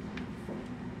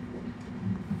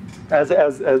 As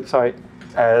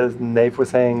Naief was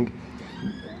saying,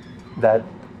 that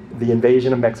the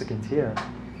invasion of Mexicans here,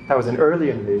 that was an early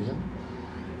invasion,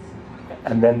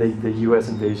 and then the U.S.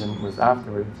 invasion was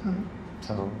afterwards. Mm-hmm.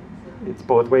 So it's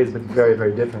both ways, but very,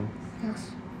 very different.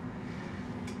 Yes.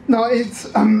 No,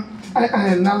 it's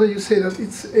now that you say that,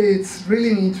 it's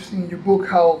really interesting in your book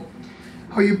how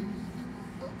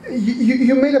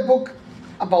you made a book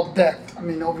about death. I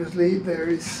mean, obviously there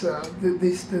is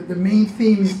the main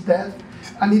theme is death,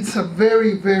 and it's a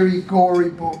very, very gory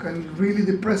book and really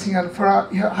depressing. And for a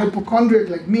hypochondriac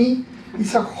like me,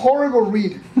 it's a horrible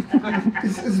read.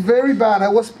 It's very bad. I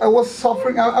was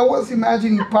suffering. I was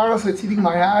imagining parasites eating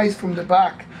my eyes from the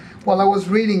back while I was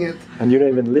reading it. And you don't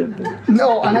even live there.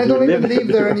 No, and I don't even live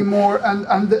there anymore.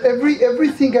 And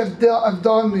everything I've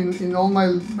done in all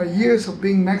my years of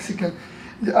being Mexican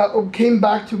came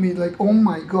back to me like, oh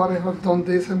my God, I have done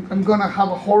this. I'm gonna have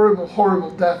a horrible, horrible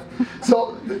death.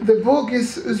 So the book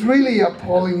is really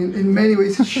appalling in many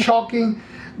ways. It's shocking,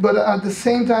 but at the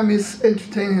same time, it's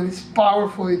entertaining and it's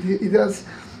powerful. It has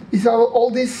all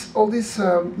this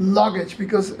luggage,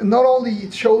 because not only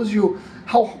it shows you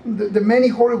how the many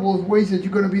horrible ways that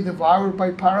you're going to be devoured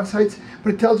by parasites,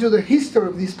 but it tells you the history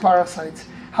of these parasites,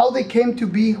 how they came to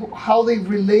be, how they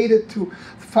related to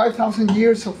 5,000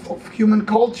 years of human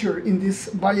culture in this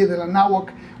Valle de la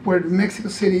Náhuac, where Mexico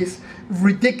City is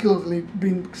ridiculously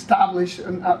been established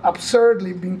and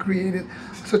absurdly been created,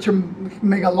 such a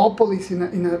megalopolis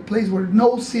in a place where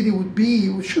no city would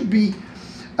be, should be.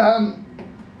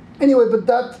 Anyway, but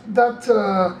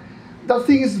that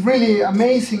thing is really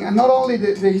amazing, and not only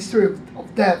the history of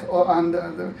death,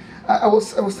 I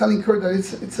was telling Kurt that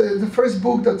it's the first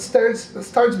book that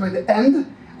starts by the end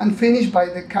and finished by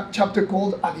the chapter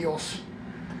called Adios.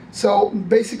 So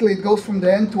basically, it goes from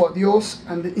the end to Adios,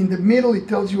 and in the middle it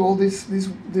tells you all the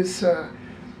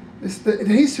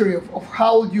history of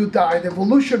how you die, the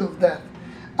evolution of death.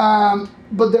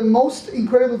 But the most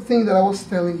incredible thing that I was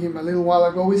telling him a little while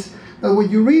ago is that when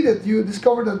you read it, you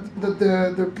discover that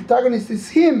the protagonist is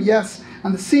him, yes,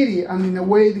 and the city, and in a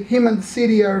way, him and the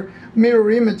city are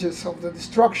mirror images of the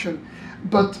destruction.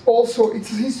 But also,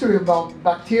 it's a history about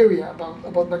bacteria,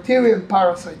 about bacteria and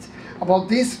parasites, about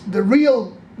the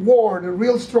real war, the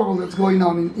real struggle that's going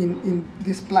on in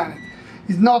this planet.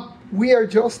 It's not, we are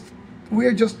just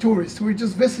tourists. We're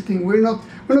just visiting. We're not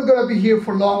going to be here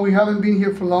for long. We haven't been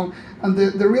here for long, and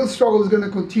the real struggle is going to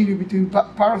continue between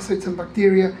parasites and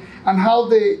bacteria, and how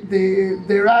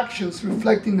their actions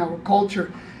reflect in our culture.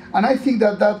 And I think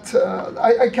that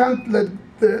I can't let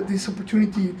this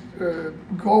opportunity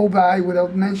go by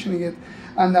without mentioning it.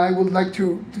 And I would like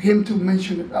him to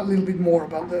mention a little bit more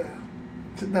about that.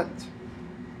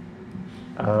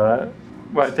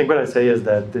 Well, I think what I say is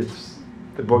that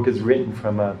the book is written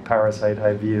from a parasite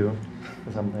eye view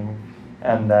or something,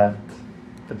 and that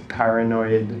the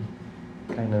paranoid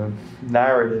kind of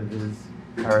narrative is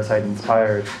parasite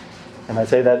inspired. And I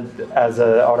say that as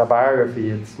an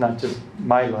autobiography. It's not just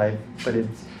my life, but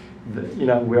it's,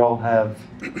 we all have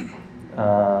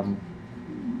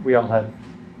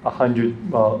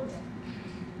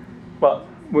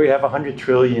 100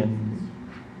 trillion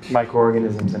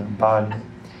microorganisms in our body.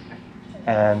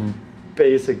 And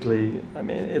basically, I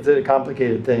mean, it's a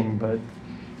complicated thing, but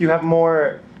you have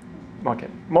more,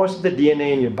 most of the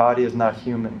DNA in your body is not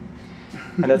human.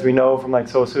 And as we know from like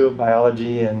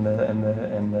sociobiology and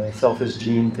the selfish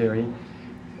gene theory,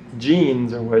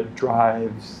 genes are what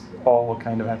drives all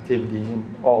kind of activity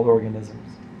in all organisms.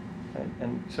 Right?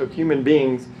 And so as human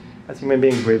beings,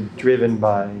 we're driven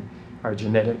by our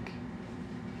genetic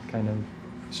kind of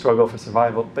struggle for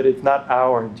survival, but it's not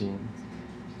our genes.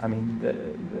 I mean,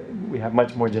 we have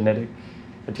much more genetic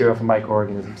material from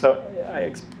microorganisms. So I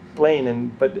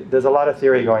explain, but there's a lot of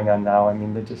theory going on now. I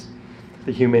mean,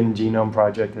 the Human Genome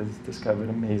Project has discovered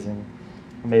amazing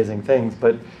things.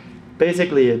 But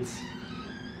basically, it's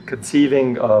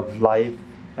conceiving of life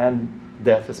and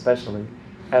death, especially,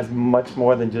 as much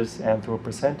more than just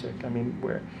anthropocentric. I mean,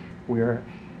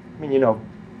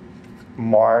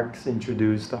 Marx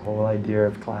introduced the whole idea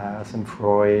of class, and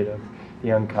Freud of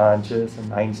the unconscious,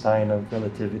 and Einstein of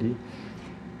relativity.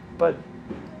 But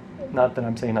not that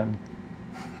I'm saying I'm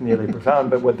nearly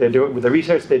profound, but what they're doing, with the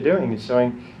research they're doing, is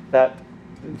showing that,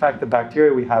 in fact, the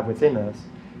bacteria we have within us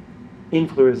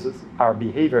influences our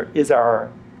behavior, is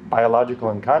our biological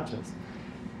unconscious.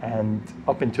 And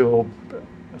up until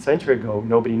a century ago,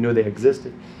 nobody knew they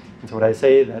existed. And so what I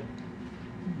say, that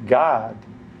God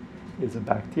is a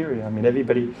bacteria. I mean,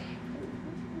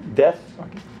 death,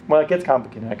 okay. Well, it gets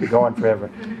complicated. I could go on forever.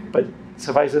 But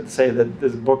suffice it to say that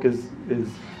this book is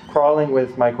crawling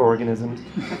with microorganisms,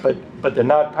 but they're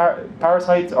not,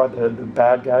 parasites are the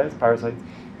bad guys, parasites,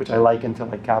 which I liken to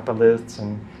like capitalists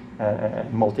and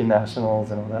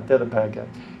multinationals and all that. They're the bad guys.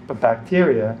 But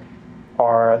bacteria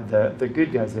are the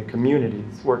good guys. They're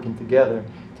communities working together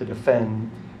to defend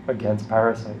against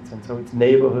parasites. And so it's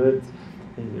neighborhoods,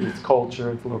 it's culture,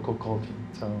 it's local culture.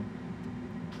 So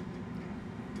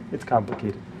it's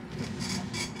complicated.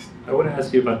 I want to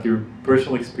ask you about your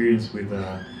personal experience with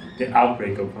the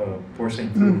outbreak of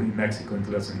porcine flu in Mexico in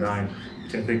 2009,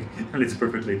 which I think relates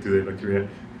perfectly to the bacteria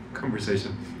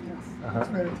conversation. Uh-huh.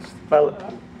 Well,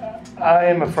 I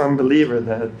am a firm believer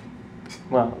that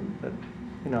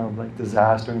like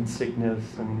disaster and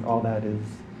sickness and all that is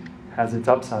has its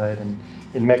upside. And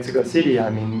in Mexico City, I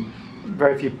mean,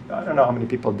 very few, I don't know how many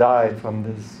people died from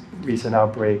this recent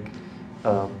outbreak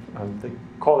of they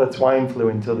call it swine flu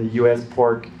until the U.S.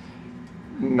 pork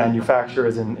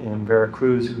manufacturers in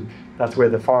Veracruz, that's where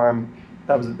the farm,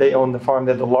 they own the farm,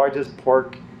 they're the largest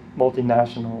pork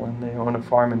multinational, and they own a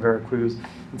farm in Veracruz,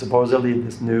 and supposedly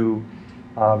this new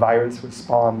virus was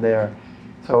spawned there.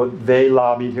 So they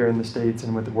lobbied here in the States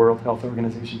and with the World Health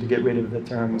Organization to get rid of the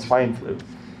term swine flu.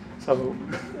 So,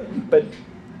 but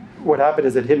what happened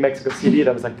is it hit Mexico City,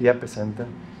 that was like the epicenter,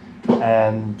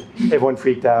 and everyone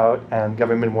freaked out, and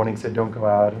government warning said don't go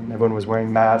out, and everyone was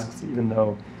wearing masks, even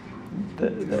though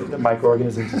the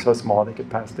microorganisms are so small they could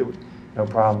pass through no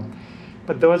problem.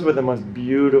 But those were the most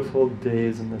beautiful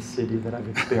days in the city that I've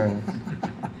experienced.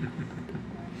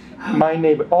 My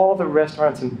neighbor, all the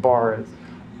restaurants and bars,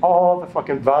 all the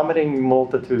fucking vomiting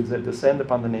multitudes that descend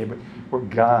upon the neighborhood were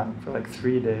gone for like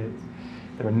 3 days.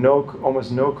 There were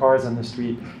almost no cars on the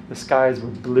street. The skies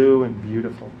were blue and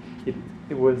beautiful.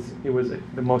 It was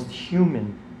the most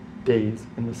human days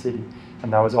in the city,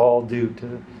 and that was all due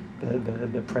to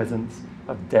the presence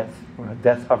of death, or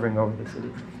death hovering over the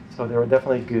city. So they were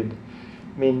definitely good.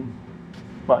 I mean,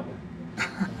 what?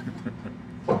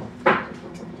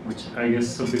 Which I guess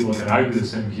some people can argue the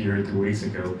same here 2 weeks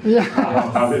ago. Yeah.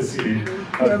 How the city,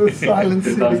 the silent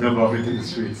city. does not vomit in the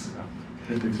streets.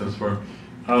 It transform.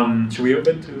 Should we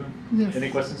open to any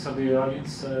questions from the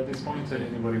audience at this point?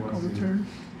 Anybody wants to?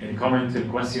 Any comment, any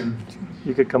question?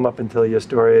 You could come up and tell your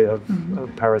story of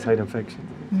parasite infection.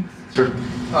 Sure.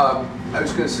 I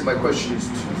was going to say my question is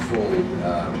twofold.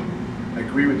 I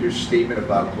agree with your statement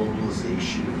about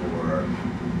globalization or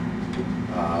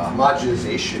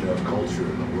homogenization of culture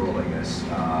in the world, I guess.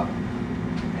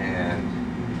 And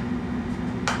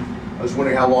I was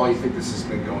wondering how long you think this has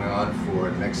been going on for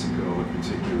in Mexico in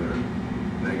particular.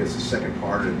 And I guess the second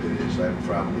part of it is I've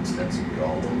traveled extensively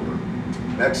all over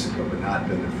Mexico, but not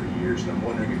been there for years. And I'm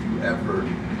wondering if you ever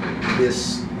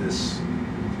miss this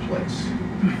place.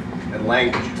 And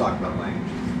language, you talked about language.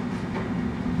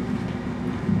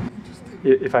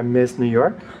 If I miss New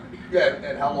York? Yeah,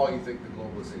 and how long you think the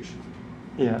globalization?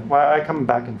 Yeah, well, I come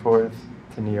back and forth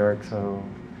to New York, so,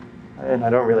 and I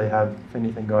don't really have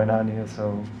anything going on here,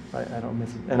 so I don't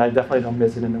miss it. And I definitely don't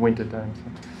miss it in the winter time.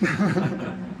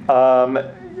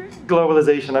 So.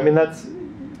 Globalization, I mean,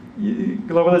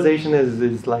 globalization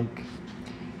is like,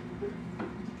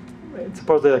 it's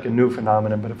supposedly like a new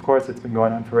phenomenon, but of course it's been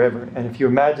going on forever. And if you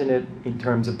imagine it in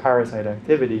terms of parasite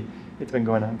activity, it's been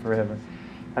going on forever.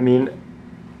 I mean,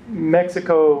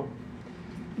 Mexico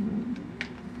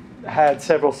had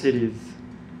several cities,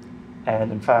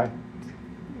 and in fact,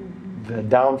 the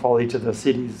downfall of each of those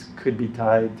cities could be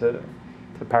tied to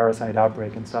parasite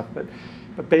outbreak and stuff. But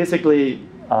basically,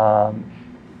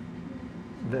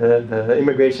 the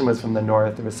immigration was from the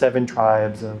north. There were 7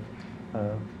 tribes of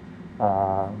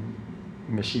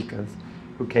Mexicas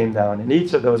who came down, and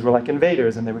each of those were like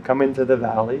invaders, and they would come into the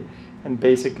valley and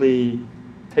basically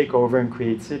take over and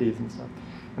create cities and stuff.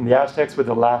 And the Aztecs were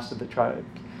the last of the tribe.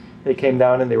 They came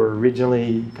down and they were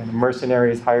originally kind of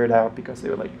mercenaries hired out because they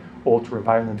were like ultra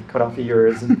violent, cut off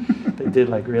ears, and they did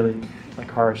like really like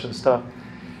harsh stuff.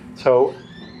 So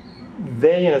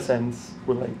they, in a sense,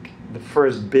 were like the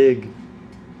first big,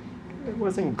 it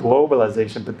wasn't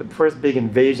globalization, but the first big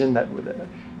invasion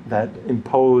that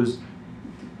imposed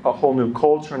a whole new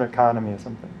culture and economy or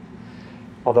something.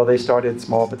 Although they started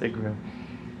small, but they grew.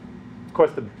 Of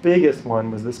course, the biggest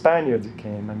one was the Spaniards who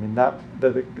came. I mean,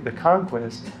 the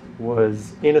conquest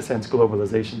was, in a sense,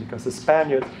 globalization, because the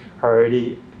Spaniards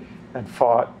already had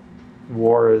fought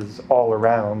wars all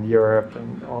around Europe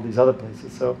and all these other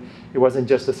places. So it wasn't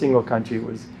just a single country. It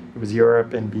was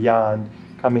Europe and beyond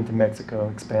coming to Mexico,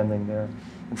 expanding there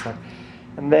and stuff.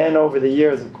 And then over the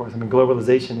years, of course, I mean,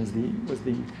 globalization was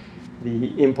the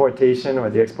importation or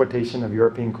the exportation of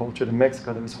European culture to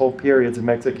Mexico. There was whole periods of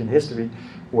Mexican history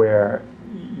where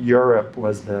Europe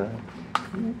was the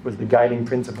guiding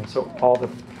principle. So all the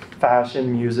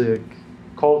fashion, music,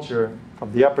 culture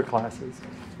of the upper classes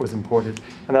was imported.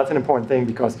 And that's an important thing,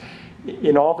 because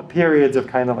in all the periods of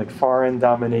kind of like foreign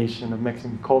domination of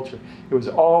Mexican culture, it was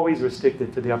always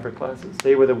restricted to the upper classes.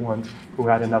 They were the ones who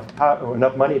had enough power, or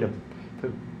enough money to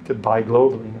buy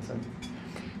globally, in a sense.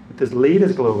 With this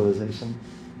latest globalization,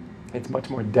 it's much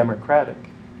more democratic,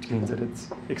 which means that it's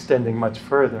extending much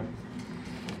further.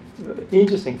 The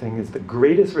interesting thing is the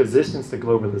greatest resistance to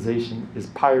globalization is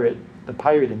the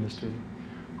pirate industry,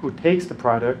 who takes the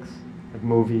products, like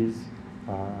movies,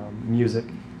 music,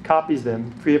 copies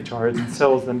them free of charge and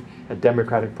sells them at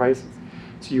democratic prices.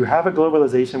 So you have a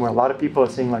globalization where a lot of people are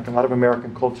seeing like a lot of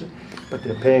American culture, but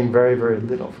they're paying very, very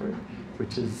little for it,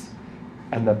 which is,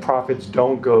 and the profits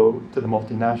don't go to the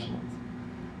multinationals.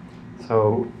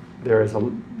 So there is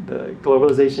the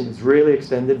globalization is really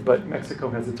extended, but Mexico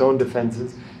has its own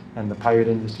defenses, and the pirate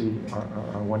industry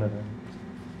are one of them.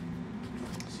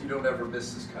 So you don't ever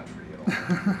miss this country at all,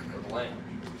 or the language?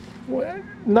 Well,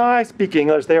 no, I speak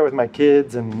English there with my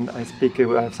kids, and I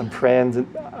have some friends. And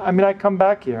I mean, I come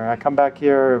back here. I come back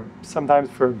here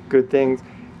sometimes for good things.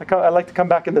 I like to come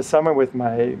back in the summer with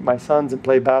my sons and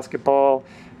play basketball,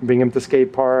 and bring them to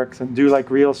skate parks, and do like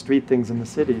real street things in the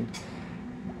city,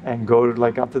 and go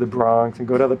like up to the Bronx and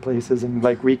go to other places and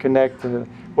like reconnect to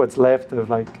what's left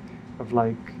of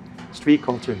like street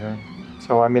culture here.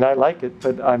 So I mean, I like it,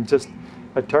 but I'm just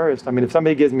a tourist. I mean, if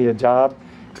somebody gives me a job,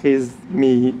 pays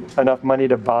me enough money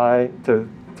to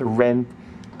rent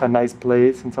a nice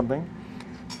place and something,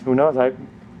 who knows?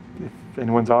 If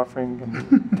anyone's offering,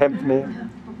 can tempt me.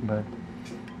 But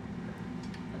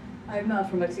I'm not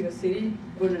from Mexico City,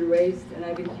 born and raised, and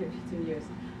I've been here 15 years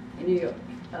in New York.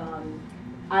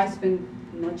 I spent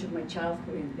much of my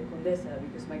childhood in the Condesa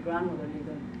because my grandmother lived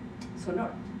in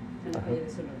Sonora, in the Calle de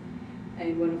Sonora, and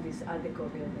in one of these Art Deco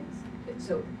buildings.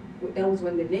 So that was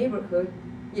when the neighborhood,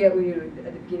 at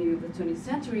the beginning of the 20th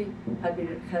century,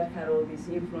 had all this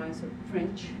influence of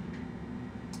French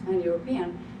and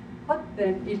European, but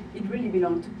then it really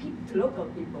belonged to local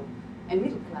people and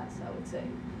middle class, I would say,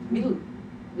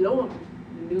 lower.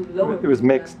 It was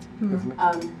mixed.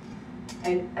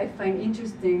 And I find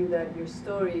interesting that your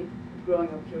story, growing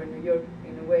up here in New York,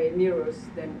 in a way mirrors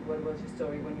then what was your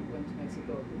story when you went to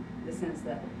Mexico, in the sense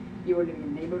that you were living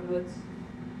in neighborhoods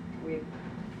with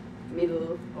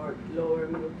middle or lower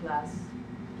middle class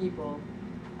people,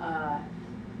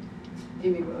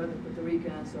 immigrant Puerto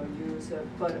Ricans or Jews,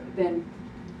 but then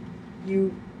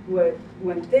you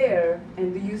went there,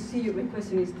 and my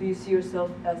question is, do you see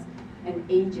yourself as an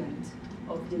agent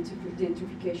of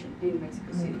gentrification in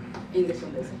Mexico City, in the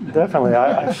Condesa? Definitely.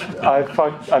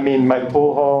 I mean, my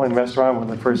pool hall and restaurant were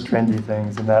the first trendy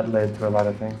things, and that led to a lot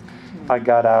of things. I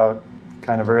got out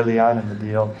kind of early on in the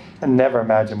deal and never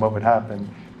imagined what would happen.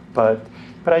 But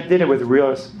I did it with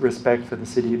real respect for the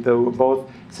city. They were both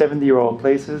 70-year-old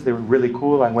places. They were really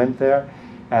cool. I went there,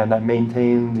 and I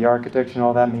maintained the architecture and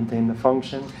all that, maintained the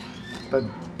function, but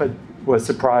was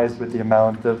surprised with the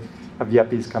amount of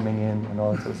yuppies coming in and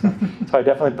all that sort of stuff. So I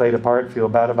definitely played a part, feel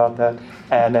bad about that,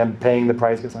 and I'm paying the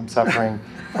price because I'm suffering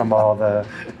from all the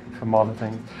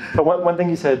things. But one thing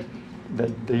you said,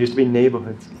 that there used to be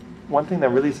neighborhoods. One thing that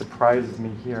really surprises me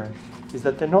here is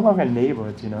that they're no longer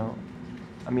neighborhoods,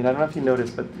 I mean, I don't know if you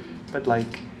noticed, but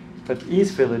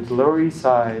East Village, Lower East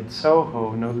Side,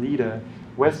 Soho, Nolita,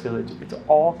 West Village, it's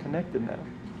all connected now.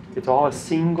 It's all a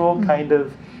single kind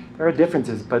of, there are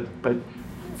differences, but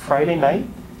Friday night,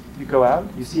 you go out,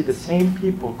 you see the same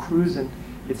people cruising.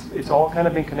 It's all kind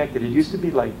of been connected. It used to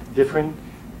be like different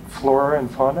flora and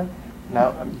fauna.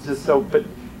 Now I'm just but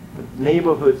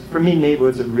neighborhoods, for me,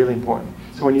 neighborhoods are really important.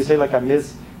 So when you say like I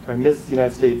miss the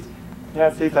United States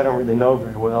I don't really know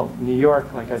very well. New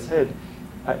York, like I said,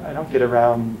 I don't get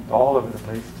around all over the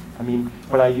place. I mean,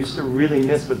 what I used to really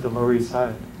miss was the Lower East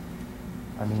Side.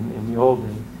 I mean, in the old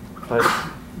days. But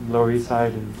Lower East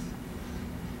Side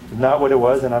is not what it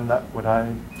was, and I'm not what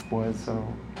I was, so.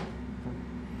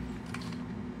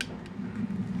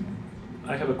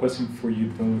 I have a question for you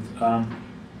both.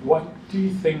 What do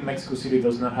you think Mexico City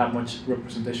does not have much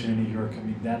representation in New York? I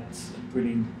mean, that's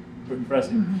pretty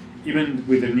impressive. Mm-hmm. Even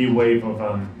with the new wave of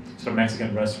sort of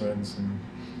Mexican restaurants and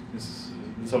this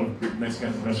sort of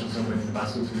Mexican restaurants opening in the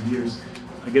past 2 years,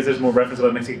 I guess there's more reference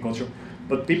about Mexican culture.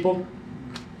 But people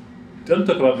don't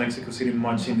talk about Mexico City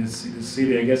much in this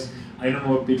city. I guess I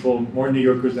know more New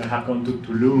Yorkers that have gone to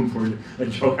Tulum for a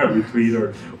yoga retreat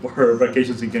or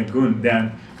vacations in Cancun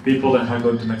than people that have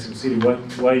gone to Mexico City.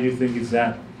 Why do you think it's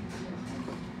that?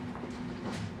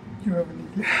 You have an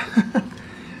idea?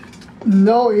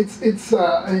 No, it's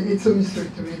a mystery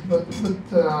to me. But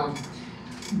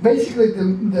basically,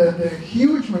 the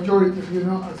huge majority, as you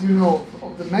know,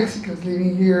 of the Mexicans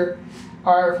living here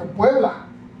are from Puebla.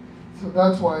 So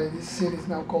that's why this city is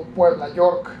now called Puebla,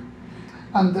 York.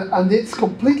 And it's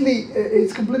completely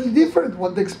different.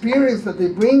 What the experience that they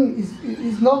bring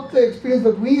is not the experience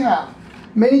that we have.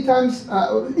 Many times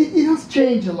it has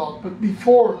changed a lot. But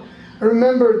before, I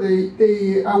remember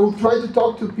I would try to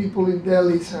talk to people in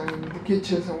delis and in the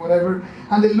kitchens and whatever,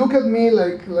 and they look at me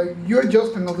like you're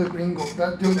just another gringo.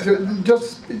 That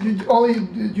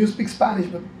you speak Spanish,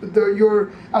 but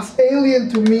you're as alien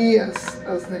to me as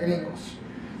the gringos.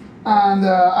 And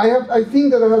I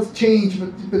think that it has changed,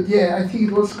 but yeah, I think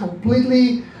it was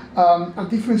completely a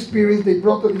different spirit. They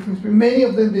brought a different spirit. Many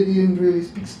of them, they didn't really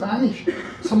speak Spanish.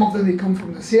 Some of them, they come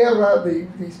from the Sierra. They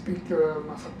speak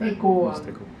Mazateco,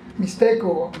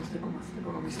 Mixteco,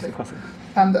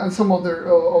 and some other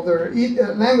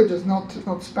languages,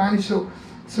 not Spanish.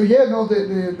 So yeah, no,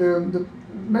 the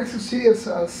Mexico City as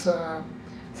a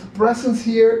presence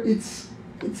here, it's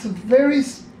a very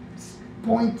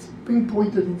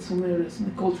pinpointed in some areas, in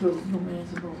the cultural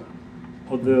domains and all that.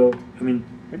 Although, I mean,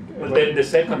 well, then the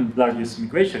second largest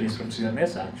migration is from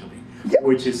Sudanese, actually,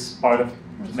 which is part of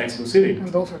Mexico City. And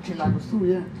those are Chilangos too,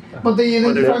 yeah. But they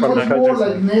identify much more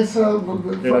like Nesa, from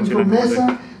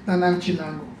Nesa, than I'm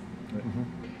Chilango.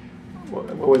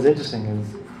 What was interesting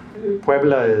is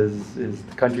Puebla is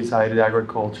the countryside, the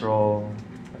agricultural,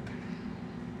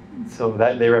 so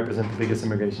that they represent the biggest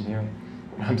immigration here.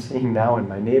 What I'm seeing now in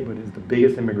my neighborhood is the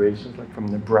biggest immigration, like from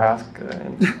Nebraska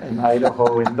and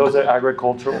Idaho, and those are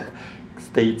agricultural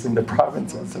states in the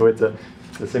provinces. So it's a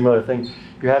similar thing.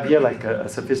 You have here like a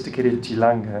sophisticated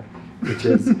chilanga,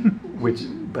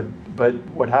 but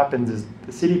what happens is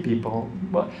the city people.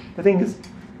 Well, the thing is,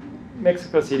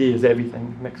 Mexico City is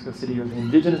everything. Mexico City, you have the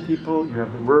indigenous people, you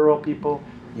have the rural people,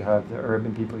 you have the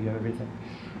urban people, you have everything.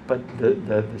 But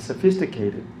the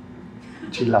sophisticated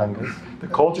Chilangas, the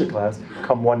culture class,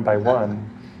 come one by one.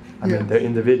 I mean, they're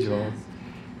individuals.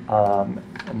 And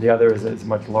the other is a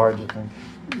much larger thing.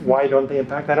 Why don't they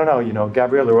impact? I don't know. You know,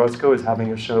 Gabriel Orozco is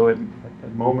having a show at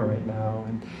MoMA right now.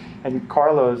 And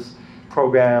Carlos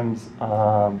programs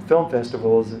film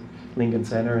festivals at Lincoln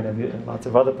Center and lots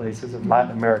of other places of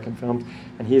Latin American films.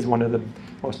 And he's one of the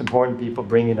most important people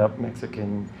bringing up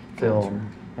Mexican film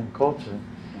and culture.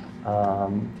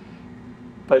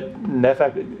 But in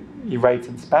fact, he writes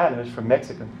in Spanish for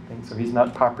Mexican things, so he's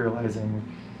not popularizing.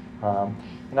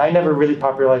 And I never really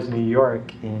popularized New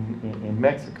York in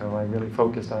Mexico. I really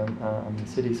focused on the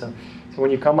city. So when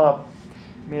you come up,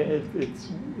 I mean,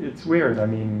 it's weird. I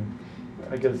mean,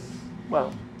 I guess,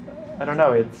 well, I don't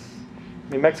know. I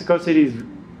mean, Mexico City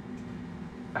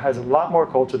has a lot more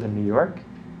culture than New York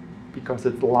because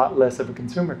it's a lot less of a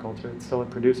consumer culture. It's still a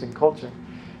producing culture.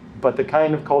 But the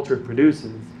kind of culture it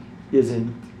produces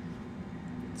isn't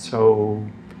so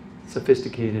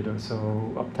sophisticated or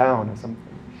so uptown or something.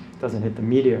 It doesn't hit the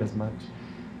media as much.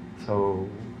 So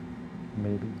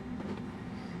maybe.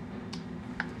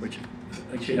 Which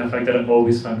actually, a fact that I've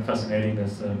always found fascinating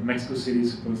is Mexico City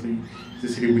is supposedly the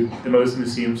city with the most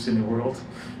museums in the world.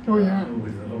 Oh yeah.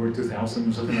 With over 2,000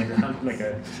 or something like that. Like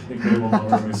a global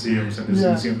number of museums, and there's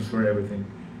museums for everything.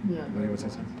 Yeah.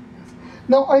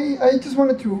 Now I just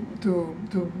wanted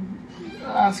to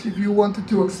ask if you wanted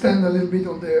to extend a little bit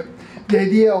on the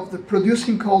idea of the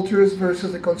producing cultures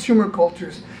versus the consumer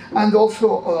cultures, and also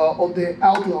on the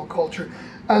outlaw culture,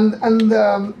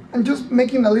 and just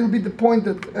making a little bit the point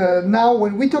that now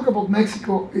when we talk about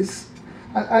Mexico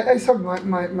I started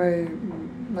my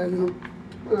little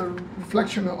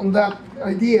reflection on that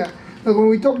idea that when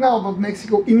we talk now about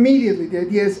Mexico, immediately the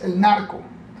idea is el narco,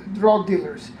 the drug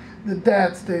dealers, the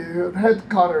deaths, the head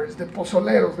cutters, the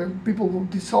pozoleros, the people who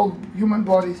dissolve human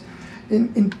bodies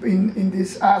in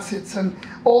these acids, and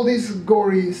all this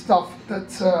gory stuff.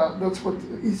 That's what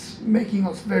is making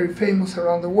us very famous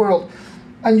around the world.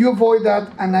 And you avoid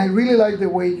that, and I really like the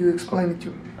way you explain it to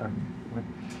me.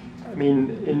 I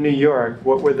mean, in New York,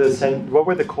 what were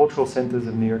the cultural centers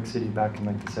of New York City back in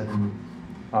like the 70s?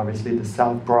 Obviously, the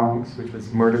South Bronx, which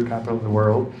was murder capital of the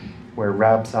world, where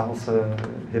rap, salsa,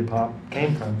 hip hop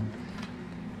came from.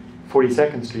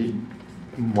 42nd Street,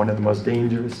 one of the most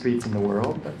dangerous streets in the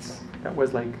world. That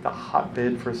was like the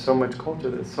hotbed for so much culture.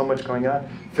 There's so much going on.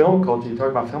 Film culture, you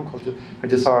talk about film culture. I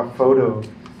just saw a photo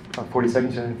of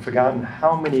 42nd Street and I'd forgotten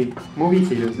how many movie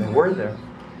theaters there were there.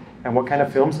 And what kind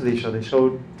of films did they show? They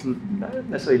showed not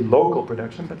necessarily local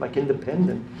production, but like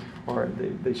independent. Or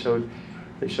they showed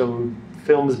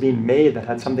films being made that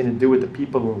had something to do with the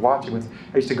people who were watching.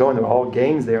 I used to go and there were all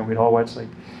gangs there and we'd all watch like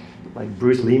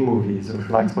Bruce Lee movies or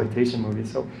blaxploitation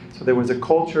movies. So there was a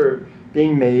culture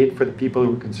being made for the people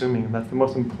who were consuming, and that's the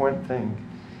most important thing.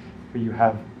 Where you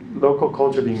have local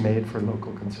culture being made for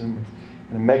local consumers.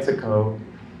 And in Mexico,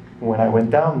 when I went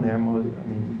down there, I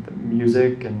mean, the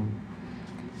music and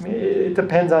it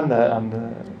depends on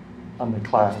the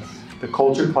class. The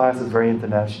culture class is very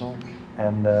international,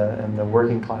 and the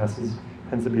working class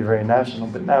tends to be very national.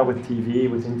 But now with TV,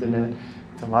 with internet,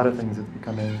 with a lot of things, it's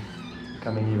becoming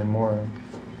even more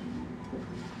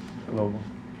global.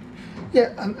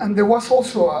 Yeah, and there was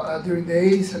also during the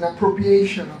 80s an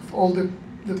appropriation of all the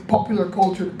popular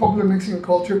culture, the popular Mexican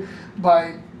culture,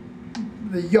 by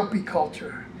the yuppie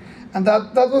culture. And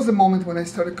that was the moment when I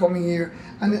started coming here.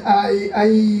 And I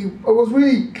was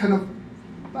really kind of,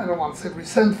 I don't want to say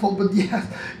resentful, but yes,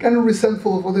 kind of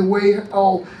resentful for the way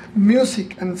all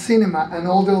music and cinema and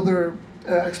all the other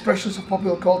expressions of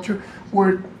popular culture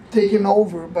were taken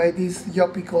over by this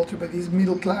yuppie culture, by this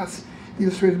middle class,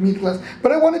 illustrated middle class.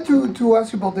 But I wanted to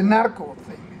ask you about the narco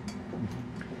thing.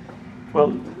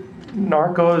 Well,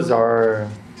 narcos are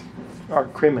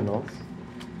criminals,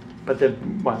 but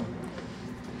well,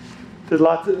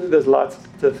 there's lots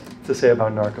to say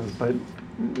about narcos, but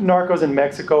narcos in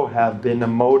Mexico have been a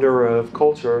motor of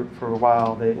culture for a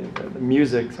while. The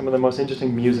music, some of the most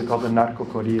interesting music called the narco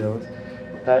corridos,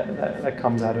 that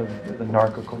comes out of the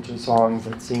narco culture, songs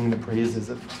that sing the praises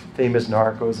of famous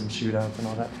narcos and shootouts and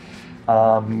all that.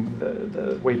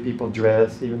 The way people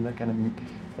dress, even the kind of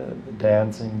the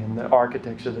dancing and the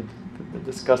architecture, the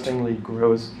disgustingly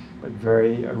gross but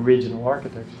very original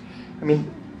architecture. I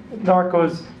mean,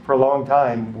 narcos for a long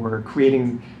time were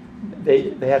creating.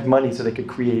 They had money so they could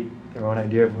create their own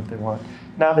idea of what they want.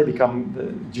 Now they become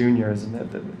the juniors and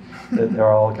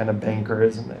they're all kind of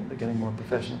bankers and they're getting more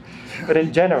professional. But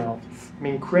in general, I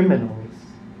mean, criminal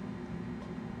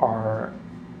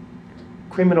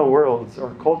worlds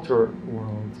or culture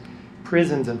worlds,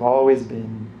 prisons have always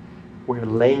been where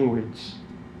language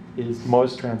is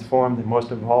most transformed and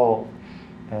most evolved,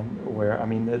 and where, I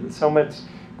mean, there's so much,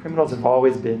 criminals have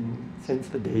always been, since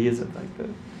the days of like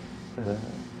the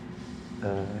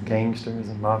gangsters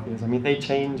and mafias. I mean, they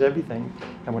change everything,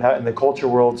 and the culture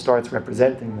world starts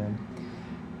representing them.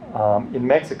 In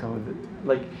Mexico,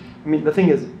 like, I mean, the thing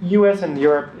is, U.S. and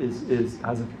Europe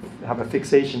have a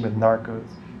fixation with narcos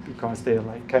because they're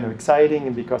like kind of exciting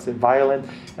and because they're violent,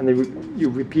 and you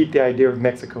repeat the idea of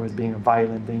Mexico as being a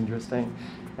violent, dangerous thing,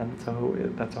 and so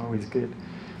that's always good.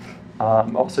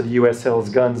 Also, the U.S. sells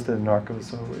guns to the narcos,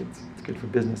 so it's good for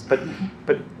business. But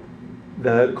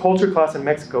the culture class in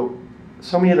Mexico,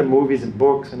 so many of the movies and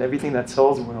books and everything that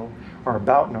sells well are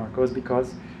about narcos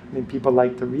because, I mean, people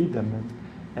like to read them,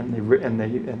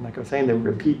 and like I was saying, they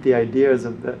repeat the ideas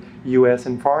of the U.S.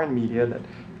 and foreign media that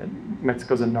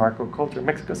Mexico's a narco culture.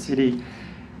 Mexico City,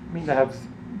 I mean,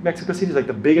 Mexico City is like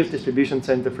the biggest distribution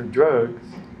center for drugs,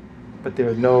 but there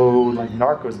are no like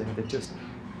narcos there.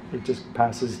 It just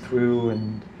passes through,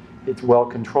 and it's well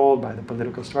controlled by the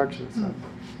political structure.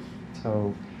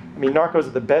 So, I mean, narcos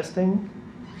are the best thing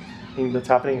that's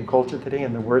happening in culture today,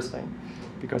 and the worst thing,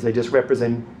 because they just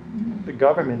represent the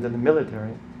government and the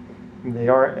military. And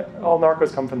all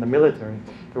narcos come from the military.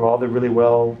 They're all the really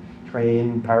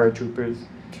well-trained paratroopers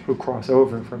who cross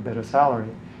over for a better salary.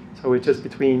 So it's just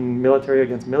between military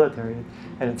against military,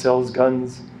 and it sells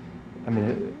guns, I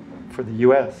mean, for the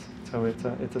U.S. So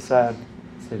it's a sad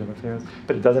state of affairs,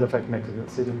 but it doesn't affect Mexico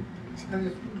City.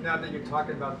 Now that you're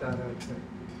talking about that,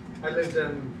 I lived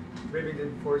in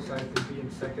Rivington, Forsyth, and being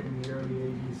second in the early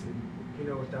 80s, and you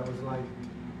know what that was like.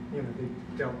 You know,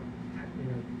 they dealt,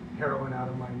 heroin out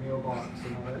of my mailbox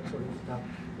and all that sort of stuff.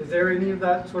 Is there any of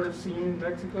that sort of scene in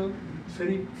Mexico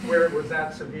City where it was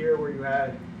that severe, where you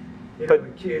had,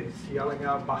 the kids yelling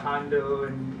out bajando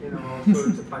and, all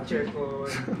sorts of pacheco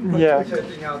and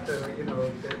checking out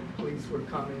the police were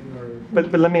coming, or...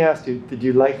 But let me ask you, did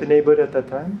you like the neighborhood at that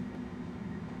time?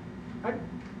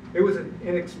 It was an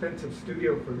inexpensive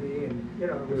studio for me, and it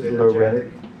was low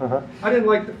energetic. rent. I didn't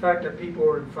like the fact that people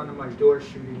were in front of my door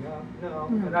shooting up. No,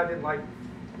 and I didn't like,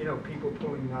 people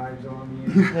pulling knives on me.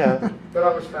 And, but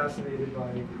I was fascinated by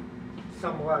it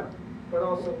somewhat, but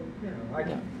also,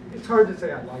 it's hard to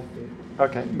say I liked it.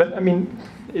 Okay, but I mean,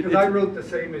 because I wrote the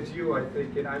same as you, I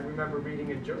think, and I remember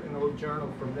reading an old journal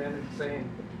from then and saying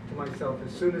to myself,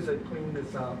 as soon as I clean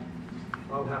this up,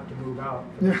 I'll have to move out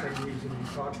for the same reason you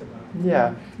talked about.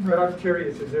 Yeah. But I'm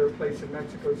curious, is there a place in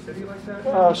Mexico City like that?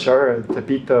 Oh, sure.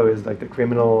 Tepito is like the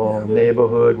criminal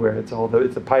neighborhood where it's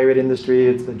the pirate industry,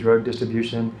 it's the drug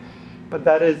distribution. But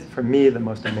that is, for me, the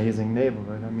most amazing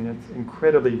neighborhood. I mean, it's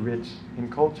incredibly rich in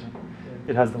culture.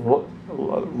 It has a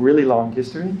really long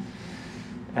history,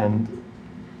 and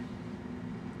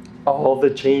all the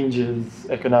changes,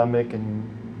 economic and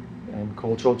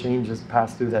cultural changes,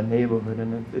 pass through that neighborhood,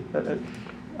 and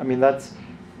I mean,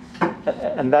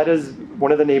 that is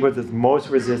one of the neighborhoods that's most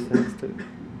resistant to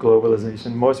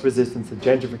globalization, most resistant to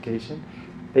gentrification.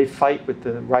 They fight with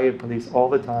the riot police all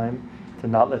the time to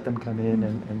not let them come in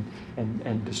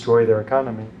and destroy their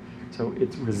economy. So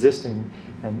it's resisting,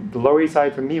 and the Lower East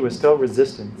Side for me was still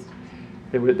resistance.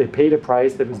 They paid a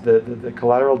price. There was the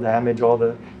collateral damage, all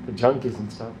the junkies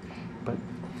and stuff, but.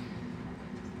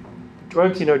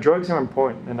 Drugs, drugs are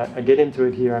important, and I get into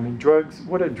it here. I mean, drugs,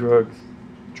 what are drugs?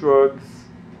 Drugs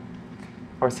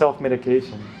are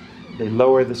self-medication. They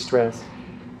lower the stress.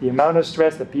 the amount of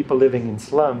stress that people living in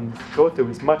slums go through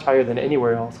is much higher than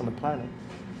anywhere else on the planet.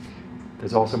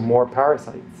 There's also more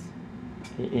parasites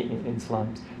in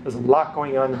slums. There's a lot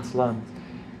going on in slums.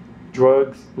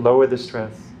 Drugs lower the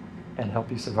stress and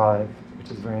help you survive,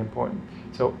 which is very important.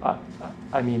 So,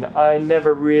 I mean, I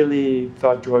never really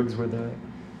thought drugs were the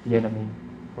enemy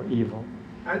or evil.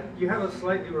 You have a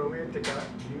slightly romantic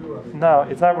view of it. No,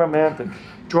 it's not romantic.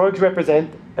 Drugs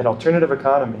represent an alternative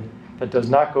economy that does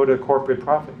not go to corporate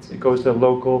profits. It goes to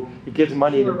local, it gives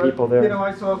money to people there. You know,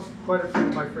 I saw quite a few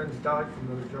of my friends die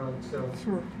from those drugs, so.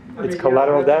 Sure. It's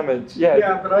collateral damage, yeah.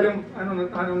 Yeah, but I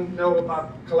don't know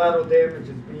about collateral damage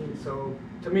as being so.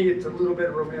 To me, it's a little bit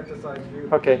of romanticized view.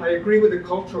 Okay. I agree with the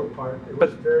cultural part. It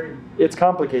was very. It's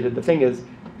complicated. The thing is,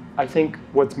 I think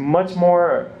what's much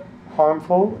more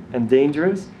harmful and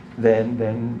dangerous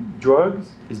than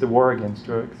drugs is the war against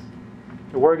drugs.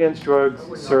 The war against drugs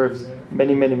serves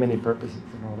many, many, many purposes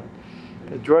and all that.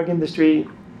 The drug industry,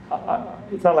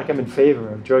 it's not like I'm in favor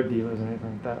of drug dealers or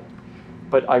anything like that,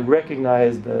 but I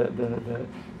recognize the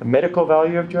medical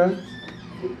value of drugs.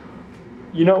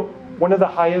 You know, one of the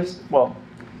highest, well,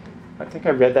 I think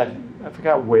I read that, I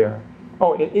forgot where.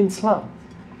 Oh, in slums.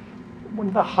 One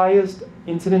of the highest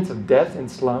incidents of death in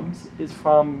slums is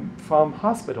from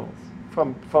hospitals,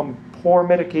 from poor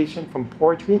medication, from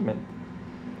poor treatment.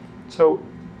 So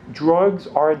drugs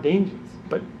are dangerous,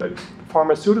 but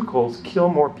pharmaceuticals kill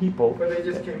more people. But they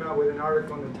just came out with an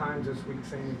article in the Times this week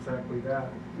saying exactly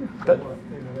that. That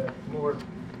more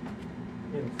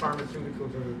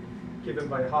pharmaceuticals are given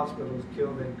by hospitals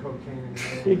kill than cocaine and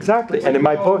heroin. Exactly, and in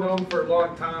my book, known for a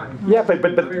long time. Yeah, but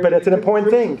it's an important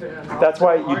thing. That's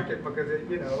why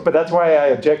But that's why I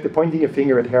object to pointing a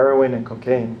finger at heroin and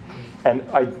cocaine. And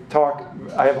I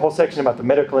have a whole section about the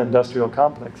medical industrial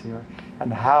complex here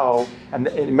and how, and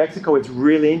in Mexico it's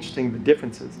really interesting the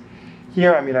differences.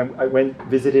 Here, I mean,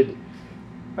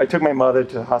 I took my mother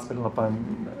to a hospital up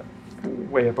on,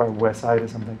 way up on west side or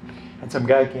something, and some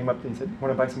guy came up and said,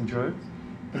 "Want to buy some drugs?"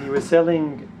 And he was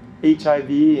selling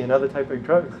HIV and other type of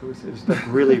drugs. It was like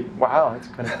really, wow, it's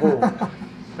kind of cool.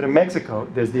 But in Mexico,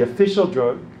 there's the official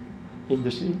drug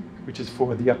industry, which is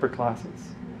for the upper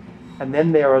classes. And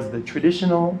then there is the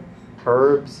traditional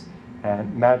herbs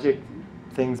and magic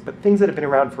things, but things that have been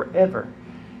around forever.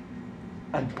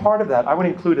 And part of that, I would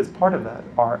include as part of that,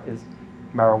 is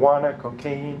marijuana,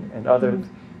 cocaine, and other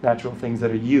natural things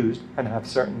that are used and have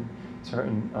certain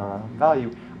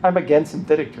value. I'm against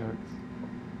synthetic drugs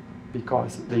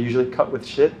because they're usually cut with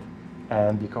shit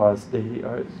and because they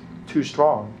are too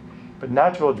strong. But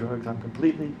natural drugs, I'm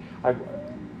completely, I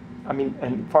mean,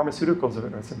 and pharmaceuticals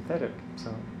are synthetic,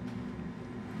 so.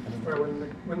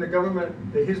 When the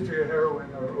government, the history of heroin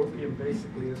or opium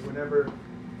basically is whenever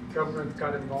governments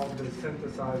got involved to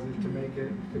synthesize it to make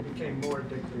it, it became more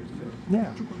addictive. So.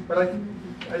 Yeah. But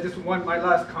my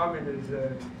last comment is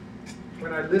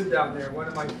when I lived down there, one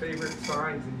of my favorite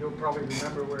signs, and you'll probably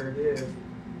remember where it is,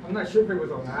 I'm not sure if it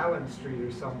was on Allen Street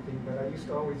or something, but I used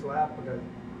to always laugh because,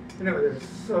 there's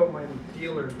so many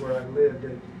dealers where I lived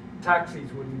that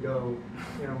taxis wouldn't go.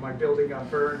 My building got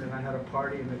burned and I had a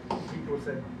party and the people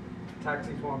said,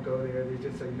 taxis won't go there. They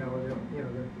just say no.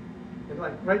 And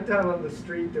like right down on the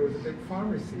street there was a big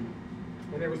pharmacy,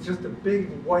 and it was just a big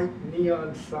white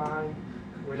neon sign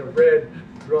with a red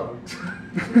drugs.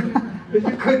 And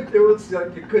you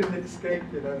couldn't escape,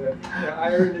 the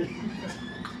irony.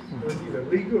 It was either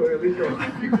legal or illegal. It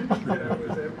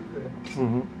was everything.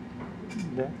 Mm-hmm.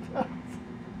 Yeah.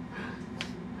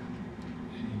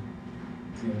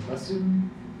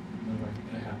 Question?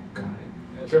 Got it.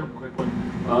 Sure. Quick one.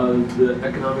 The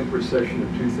economic recession of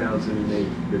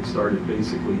 2008 that started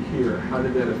basically here, how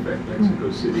did that affect Mexico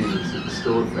City, and is it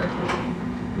still affecting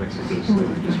Mexico City?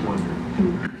 I'm just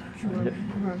wondering.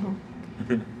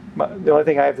 The only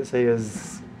thing I have to say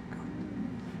is,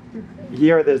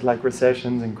 here there's like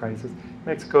recessions and crises.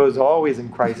 Mexico is always in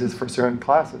crisis for certain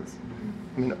classes.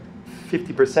 I mean,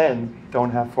 50%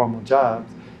 don't have formal jobs,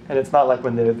 and it's not like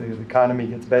when the economy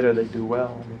gets better they do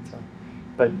well. I mean, so,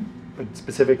 but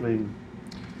specifically,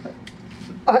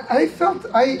 I felt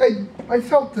a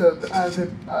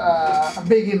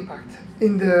big impact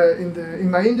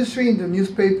in my industry, in the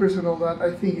newspapers and all that.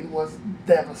 I think it was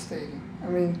devastating. I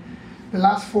mean, the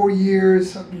last 4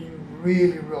 years have been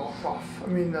really rough. I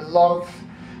mean, a lot of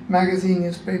magazine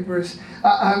newspapers.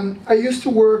 I used to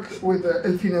work with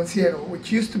El Financiero,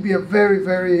 which used to be a very,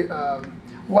 very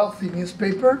wealthy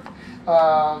newspaper.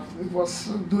 It was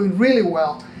doing really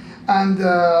well. And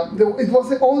it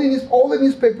was all the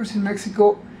newspapers in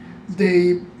Mexico,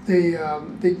 they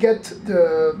get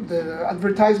the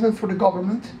advertisement for the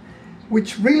government,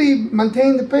 which really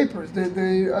maintain the papers.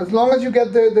 As long as you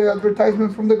get the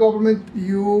advertisement from the government,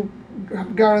 you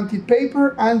have guaranteed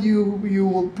paper and you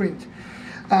will print.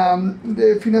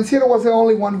 The Financiero was the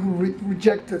only one who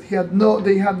rejected.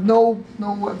 They had no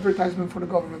advertisement for the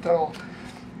government at all.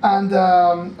 And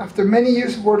after many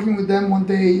years working with them, one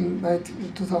day in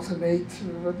 2008,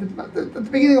 at the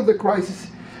beginning of the crisis,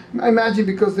 I imagine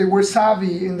because they were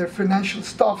savvy in their financial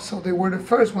stuff, so they were the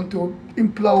first one to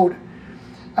implode.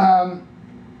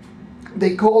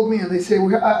 They called me and they say,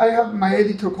 I have, my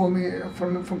editor called me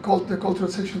from the cultural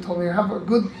section, told me, I have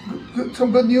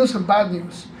some good news and bad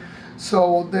news.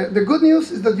 So the good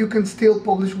news is that you can still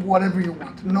publish whatever you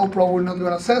want. No problem, we're not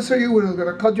going to censor you, we're not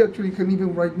going to cut you, actually you can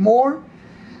even write more.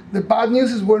 The bad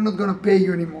news is we're not going to pay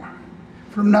you anymore.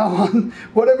 From now on,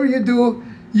 whatever you do,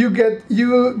 you get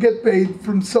paid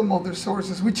from some other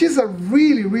sources, which is a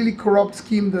really, really corrupt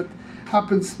scheme that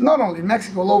happens not only in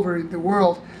Mexico, all over in the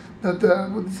world. That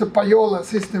it's a payola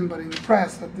system, but in the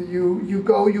press, that you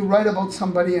write about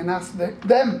somebody and ask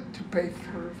them to pay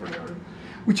for the article,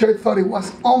 which I thought it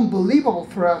was unbelievable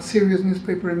for a serious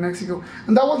newspaper in Mexico.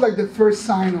 And that was like the first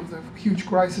sign of the huge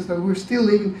crisis that we're still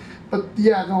living. But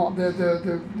yeah, no,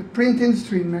 the print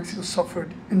industry in Mexico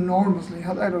suffered enormously.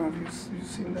 I don't know if you've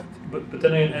seen that. But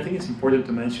then I think it's important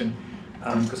to mention,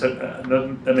 because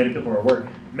not that many people are aware,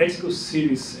 Mexico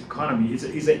City's economy is the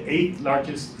 8th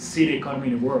largest city economy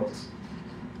in the world.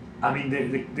 I mean,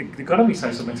 the economy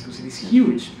size of Mexico City is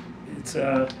huge. It's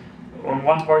on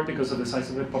one part because of the size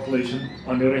of the population,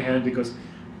 on the other hand because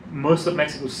most of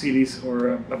Mexico City's,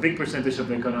 or a big percentage of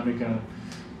the economic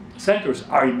sectors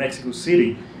are in Mexico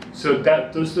City. So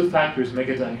those two factors make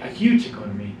it a huge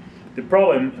economy. The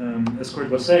problem, as Kurt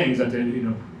was saying, is that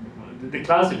the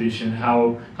class division,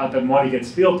 how that money gets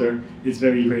filtered, is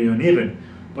very, very uneven.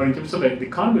 But in terms of the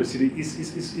economy of the city,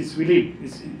 is really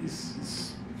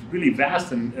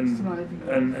vast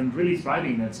and really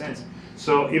thriving in that sense.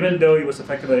 So even though it was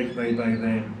affected by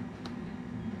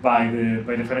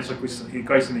the financial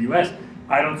crisis in the U.S.,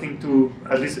 I don't think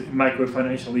at least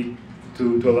microfinancially,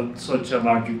 to such a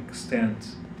large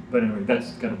extent. But anyway,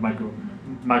 that's kind of micro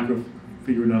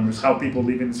figure numbers. How people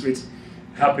live in the streets,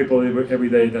 how people live every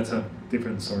day, that's a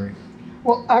different story.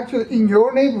 Well, actually, in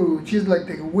your neighborhood, which is like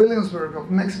the Williamsburg of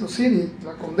Mexico City,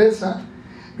 La Condesa,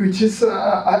 which is,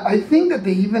 I think that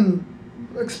they even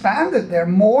expanded. There are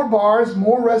more bars,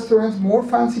 more restaurants, more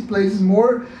fancy places,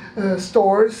 more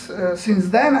stores. Since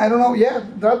then, I don't know, yeah,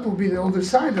 that would be the other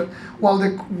side. While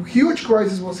the huge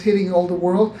crisis was hitting all the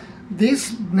world,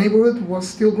 this neighborhood was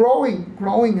still growing.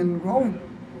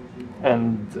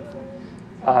 And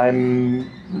I'm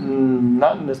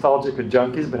not nostalgic for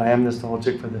junkies, but I am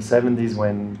nostalgic for the 70s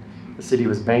when the city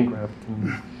was bankrupt.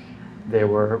 And there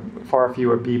were far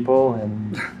fewer people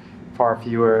and far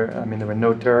fewer, I mean, there were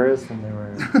no tourists and there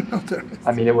were, no tourists.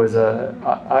 I mean, it was that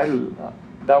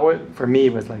was, for me,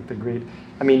 was like the great,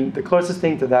 I mean, the closest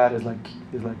thing to that is like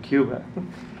Cuba.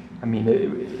 I mean,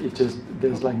 it just,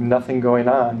 there's like nothing going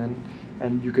on,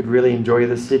 and you could really enjoy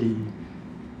the city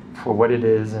for what it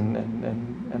is, and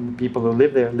the people who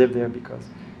live there because,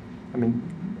 I mean,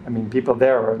 people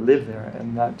there live there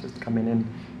and not just coming in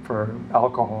for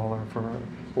alcohol or for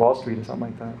Wall Street or something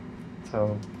like that.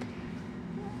 So,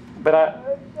 but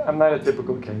I'm not a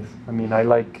typical case. I mean, I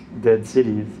like dead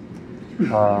cities,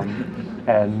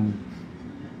 and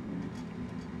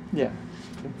yeah,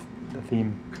 it's the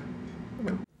theme.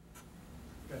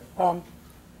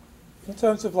 In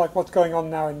terms of like what's going on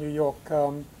now in New York,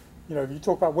 you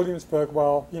talk about Williamsburg.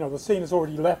 Well, the scene has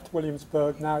already left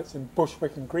Williamsburg. Now it's in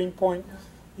Bushwick and Greenpoint.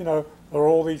 There are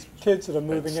all these kids that are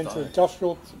moving into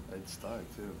industrial. Bed-Stuy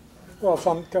too. Well,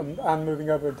 some come and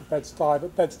moving over into Bed-Stuy,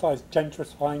 but Bed-Stuy is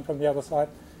gentrifying from the other side.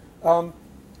 All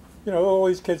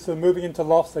these kids that are moving into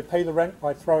lofts. They pay the rent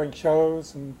by throwing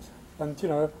shows and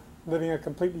living a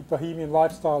completely bohemian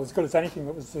lifestyle, as good as anything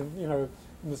that was in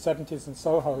the 70s in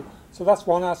Soho. So that's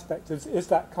one aspect, is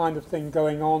that kind of thing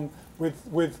going on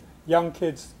with young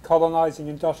kids colonizing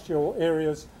industrial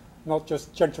areas, not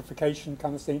just gentrification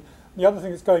kind of thing. The other thing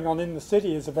that's going on in the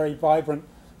city is a very vibrant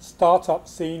startup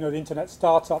scene of internet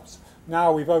startups.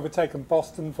 Now we've overtaken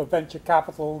Boston for venture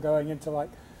capital, going into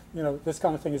this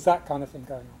kind of thing. Is that kind of thing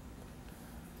going on?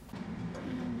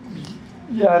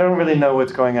 Yeah, I don't really know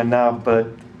what's going on now, but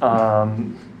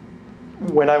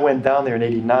when I went down there in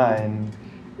 '89,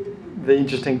 the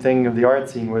interesting thing of the art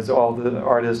scene was all the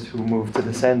artists who moved to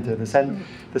the center. The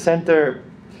center,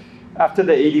 after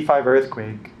the '85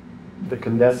 earthquake, the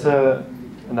Condesa,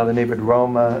 another neighborhood,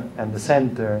 Roma, and the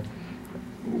center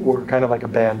were kind of like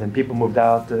abandoned. People moved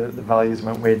out, the values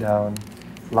went way down,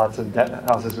 lots of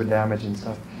houses were damaged and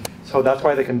stuff. So that's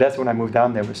why the Condesa, when I moved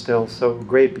down there, was still so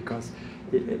great, because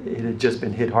it had just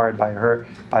been hit hard by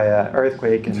an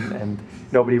earthquake, and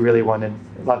nobody really wanted,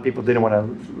 a lot of people didn't want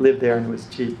to live there, and it was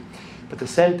cheap. But the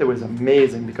center was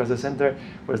amazing, because the center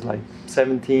was like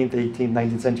 17th, 18th,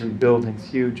 19th century buildings,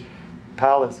 huge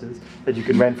palaces that you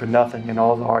could rent for nothing, and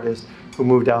all the artists who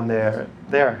moved down there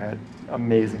had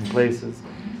amazing places.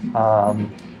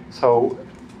 So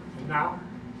Now?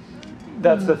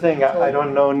 that's the thing, I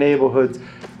don't know neighborhoods.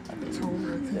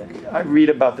 I read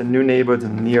about the new neighborhoods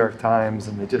in the New York Times,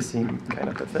 and they just seem kind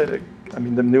of pathetic. I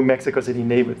mean, the new Mexico City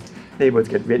neighborhoods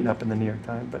get written up in the New York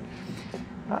Times, but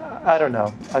I don't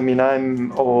know. I mean,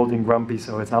 I'm old and grumpy,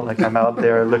 so it's not like I'm out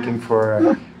there looking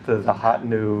for the hot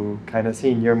new kind of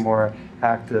scene. You're more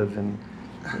active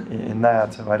in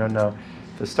that, so I don't know.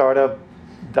 The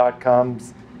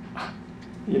startup.coms,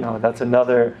 you know, that's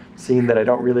another scene that I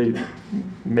don't really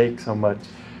make so much.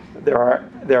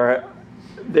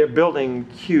 They're building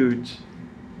huge.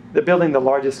 They're building the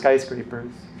largest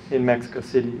skyscrapers in Mexico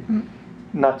City,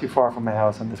 not too far from my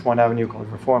house, on this one avenue called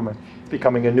Reforma,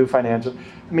 becoming a new financial.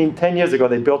 I mean, 10 years ago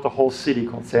they built a whole city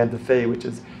called Santa Fe, which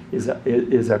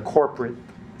is a corporate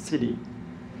city.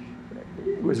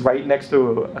 It was right next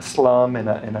to a slum and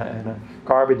a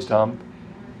garbage dump.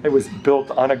 It was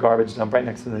built on a garbage dump right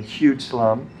next to the huge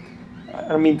slum. I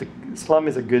don't mean slum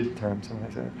is a good term, so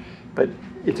I say, but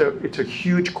it's a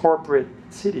huge corporate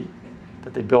city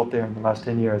that they built there in the last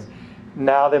 10 years.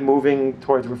 Now they're moving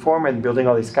towards Reforma and building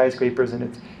all these skyscrapers, and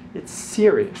it's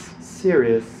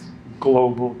serious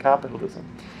global capitalism.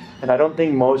 And I don't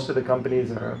think most of the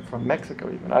companies are from Mexico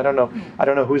even. I don't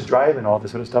know who's driving all this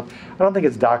sort of stuff. I don't think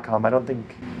it's .com. I don't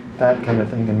think that kind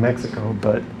of thing in Mexico,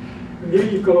 but and here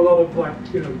you've got a lot of, like,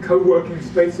 you know, co-working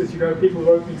spaces. You know, people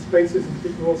are opening spaces, and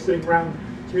people are all sitting around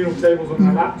communal tables on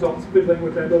their laptops, fiddling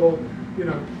with their little, you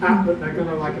know, app that they're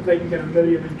gonna, like, if they can get $1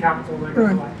 million in capital, they're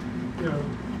gonna, like, you know,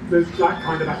 there's that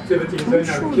kind of activity. So, you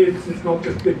know, kids, it's not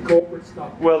just big corporate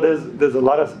stuff. well, there's a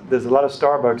lot of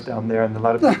Starbucks down there, and a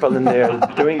lot of people in there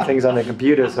doing things on their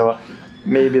computer. So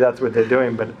maybe that's what they're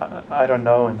doing, but I don't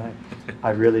know, and I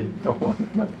really don't want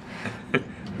to.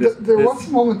 There was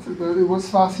a moment that it was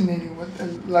fascinating,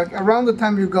 like around the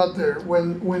time you got there,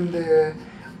 when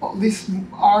these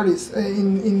artists,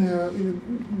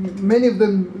 many of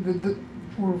them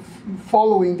were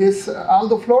following this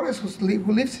Aldo Flores, who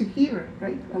lives here,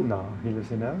 right? No, he lives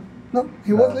here now? No,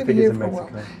 he was living here for a while.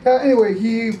 Anyway,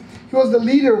 he was the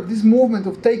leader of this movement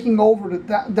of taking over the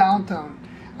downtown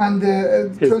and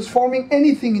transforming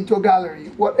anything into a gallery.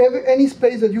 Whatever, any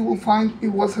space that you will find, it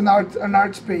was an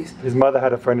art space. His mother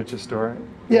had a furniture store.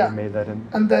 Yeah, he made that in.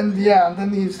 And then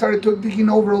he started taking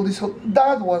over all this.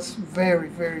 That was very,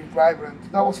 very vibrant.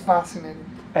 That was fascinating.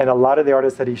 And a lot of the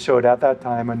artists that he showed at that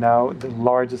time are now the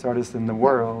largest artists in the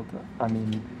world. I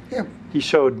mean, he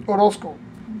showed Orozco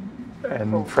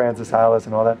and Francis Alice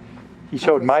and all that. He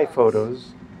showed my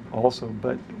photos also,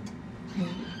 but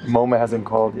MoMA hasn't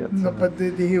called yet. No, but they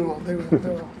will.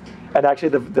 And actually,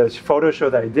 the photo show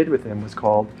that I did with him was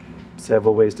called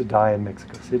 "Several Ways to Die in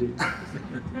Mexico City,"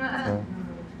 and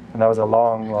that was a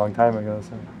long, long time ago.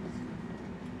 So.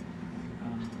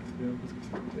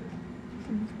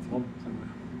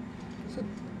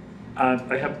 I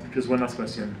have just one last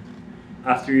question.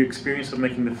 After your experience of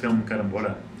making the film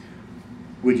Carambola,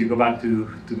 would you go back to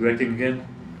directing again?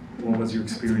 What was your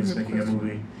experience making a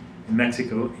movie in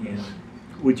Mexico, and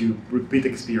would you repeat the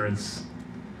experience?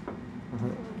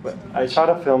 But I shot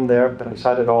a film there, but I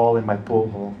shot it all in my pool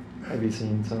hall, every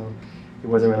scene, so it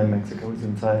wasn't really Mexico, it was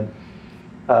inside.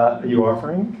 Are you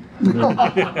offering?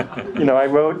 You know, I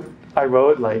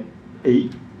wrote like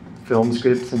 8 film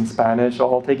scripts in Spanish,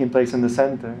 all taking place in the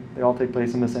center. They all take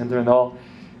place in the center, and all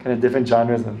kind of different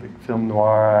genres, like film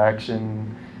noir,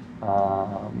 action,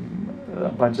 a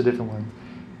bunch of different ones.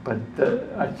 But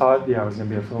I thought, I was going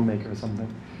to be a filmmaker or something.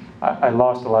 I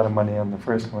lost a lot of money on the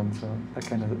first one, so that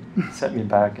kind of set me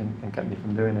back and kept me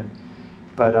from doing it.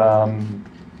 But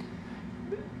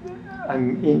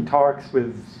I'm in talks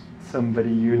with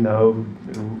somebody you know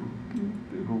who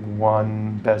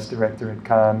won Best Director at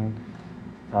Cannes,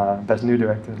 Best New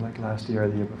Director like last year or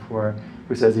the year before,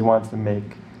 who says he wants to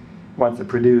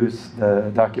produce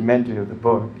the documentary of the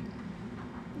book.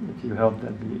 If you help,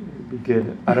 that'd be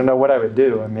good. I don't know what I would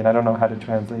do. I mean, I don't know how to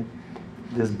translate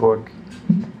this book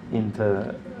into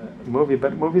a movie,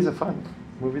 but movies are fun.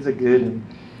 Movies are good.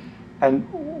 And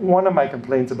one of my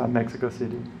complaints about Mexico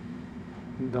City,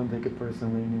 don't take it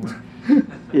personally anymore,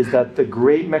 is that the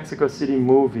great Mexico City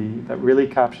movie that really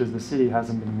captures the city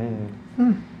hasn't been made.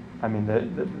 I mean,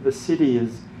 the city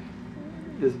is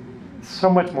so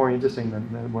much more interesting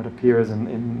than what appears in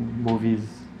movies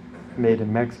made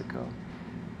in Mexico.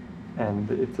 And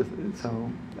so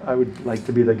I would like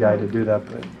to be the guy to do that.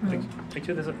 But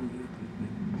actually,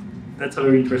 that's a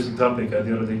very interesting topic. The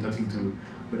other day, talking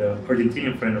with an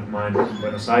Argentinian friend of mine in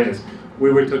Buenos Aires, we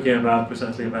were talking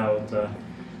precisely about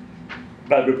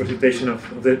representation of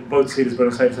both cities,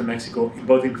 Buenos Aires and Mexico,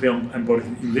 both in film and both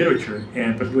in literature.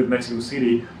 And particularly with Mexico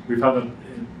City, we found that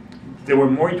there were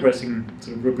more interesting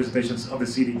sort of representations of the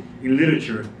city in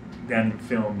literature than in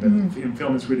film. That in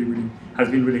film, has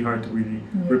been really hard to really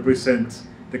represent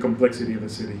the complexity of the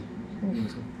city.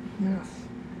 Yes,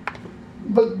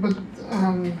 but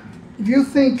if you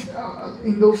think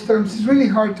in those terms, it's really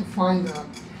hard to find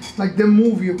like the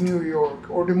movie of New York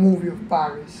or the movie of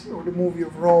Paris or the movie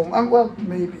of Rome. And well,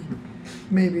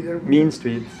 maybe there. Mean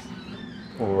Streets.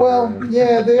 Well,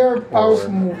 yeah, they are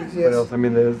powerful movies. Yes. What else? I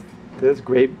mean, there's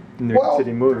great New York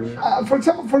City movies. For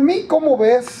example, for me, Como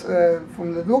Ves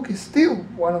from the book is still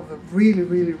one of the really,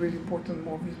 really, really important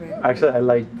movies made. Actually, I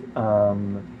liked,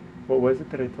 what was it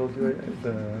that I told you?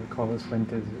 The Carlos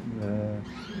Fuentes,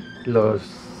 Los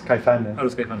Caifanes.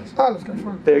 Los Caifanes. Los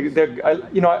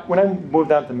Caifanes. When I moved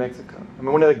down to Mexico, I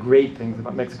mean, one of the great things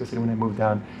about Mexico City when I moved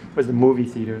down was the movie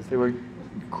theaters. They were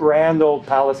grand old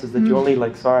palaces that you only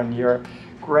saw in Europe.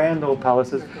 Grand old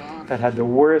palaces that had the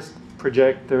worst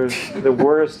projectors, the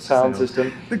worst sound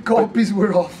system. The copies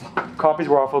were awful. Copies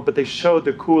were awful, but they showed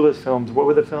the coolest films. What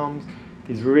were the films?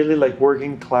 These really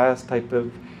working class type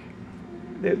of.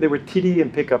 They were titty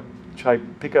and pickup truck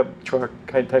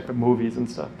kind type of movies and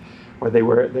stuff, where they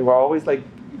were always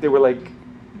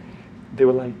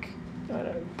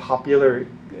popular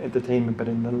entertainment, but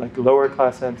in the lower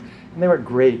class sense, and they were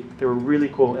great. They were really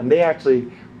cool, and they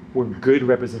actually were good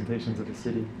representations of the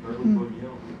city.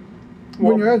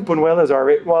 Well, Buñuel is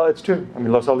already, well, it's true. I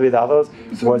mean, Los Olvidados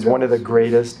was one of the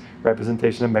greatest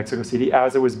representations of Mexico City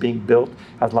as it was being built,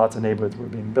 as lots of neighborhoods were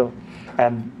being built.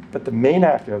 But the main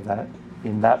actor of that,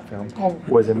 in that film,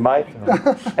 was in my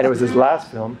film, and it was his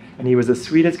last film, and he was the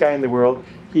sweetest guy in the world.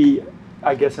 He,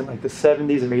 I guess in the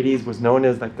 70s or 80s, was known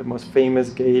as the most famous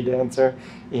gay dancer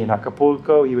in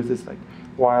Acapulco. He was this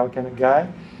wild kind of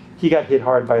guy. He got hit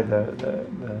hard by the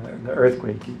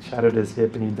earthquake. He shattered his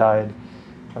hip and he died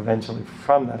eventually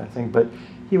from that, I think. But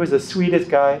he was the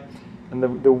sweetest guy, and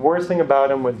the worst thing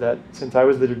about him was that since I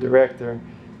was the director,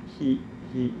 he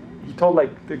told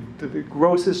the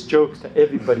grossest jokes to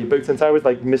everybody. But since I was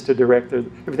Mr. Director,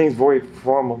 everything's very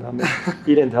formal down there.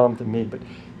 He didn't tell them to me, but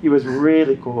he was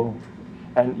really cool.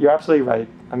 And you're absolutely right.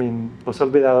 I mean, Los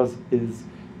Olvidados is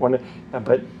one of,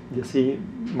 but you see,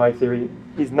 my theory,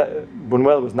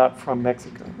 Buñuel was not from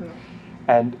Mexico.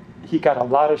 And he got a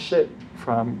lot of shit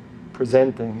from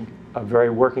presenting a very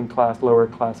working class, lower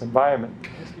class environment.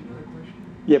 Can I ask you another question?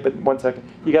 Yeah, but 1 second.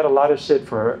 He got a lot of shit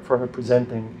for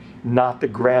presenting not the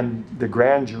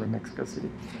grandeur of Mexico City.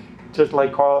 Just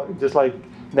like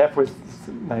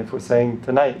Naief was saying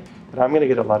tonight, that I'm going to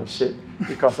get a lot of shit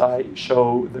because I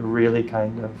show the really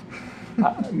kind of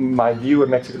my view of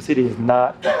Mexico City is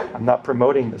not, I'm not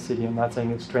promoting the city, I'm not saying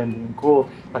it's trendy and cool,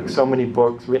 like so many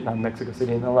books written on Mexico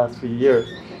City in the last few years.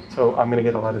 So I'm going to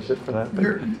get a lot of shit for that.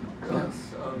 The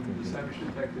Savage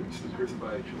Detectives was written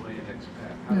by a Chilean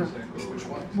expat. How does that go? Which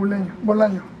one?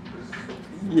 Bolaño.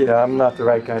 Yeah, I'm not the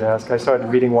right guy to ask. I started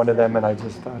reading one of them and I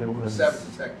just thought it was... Savage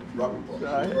Detective, Robert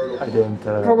Bolaño. I didn't...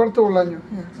 Roberto Bolaño,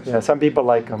 yes. Yeah, some people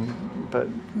like him, but...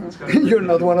 You're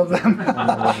not one of them.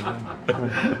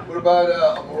 What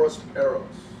about Amores Perros?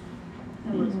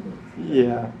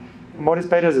 Yeah. Amores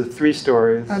Perros is 3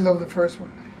 stories. I love the first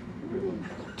one.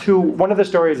 One of the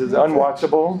stories is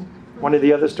unwatchable. One of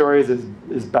the other stories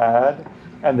is bad.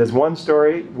 And there's one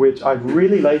story which I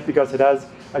really like because it has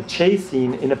a chase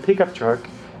scene in a pickup truck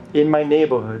in my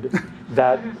neighborhood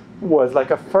that was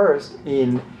like a first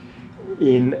in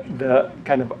the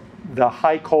kind of the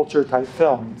high culture type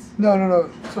films.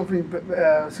 No. Something,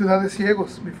 Ciudad de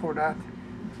Ciegos before that.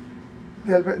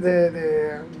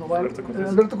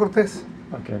 Alberto Cortés.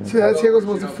 Okay. Ciudad de Ciegos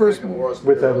was the first one.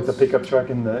 With a pickup truck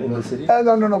in the city?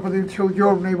 No, but they showed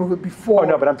your neighborhood before. Oh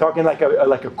no, but I'm talking like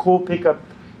a cool pickup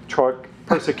truck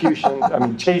persecution, I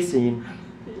mean chase scene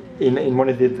in one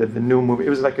of the new movie. It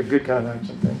was like a good kind of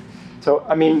action thing. So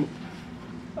I mean,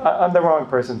 I'm the wrong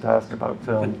person to ask about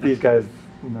film. These guys,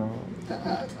 no.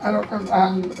 I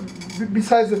don't.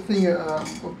 Besides the thing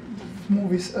of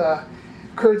movies,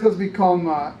 Kurt has become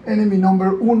enemy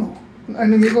number uno.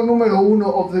 Enemigo número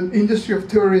uno of the industry of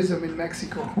tourism in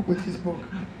Mexico with his book.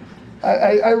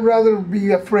 I'd rather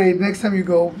be afraid next time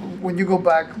when you go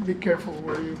back, be careful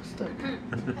where you stay.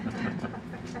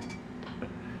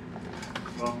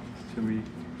 Well, should we?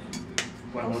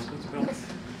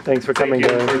 Thanks for coming,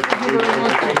 guys. Thank you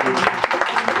very much.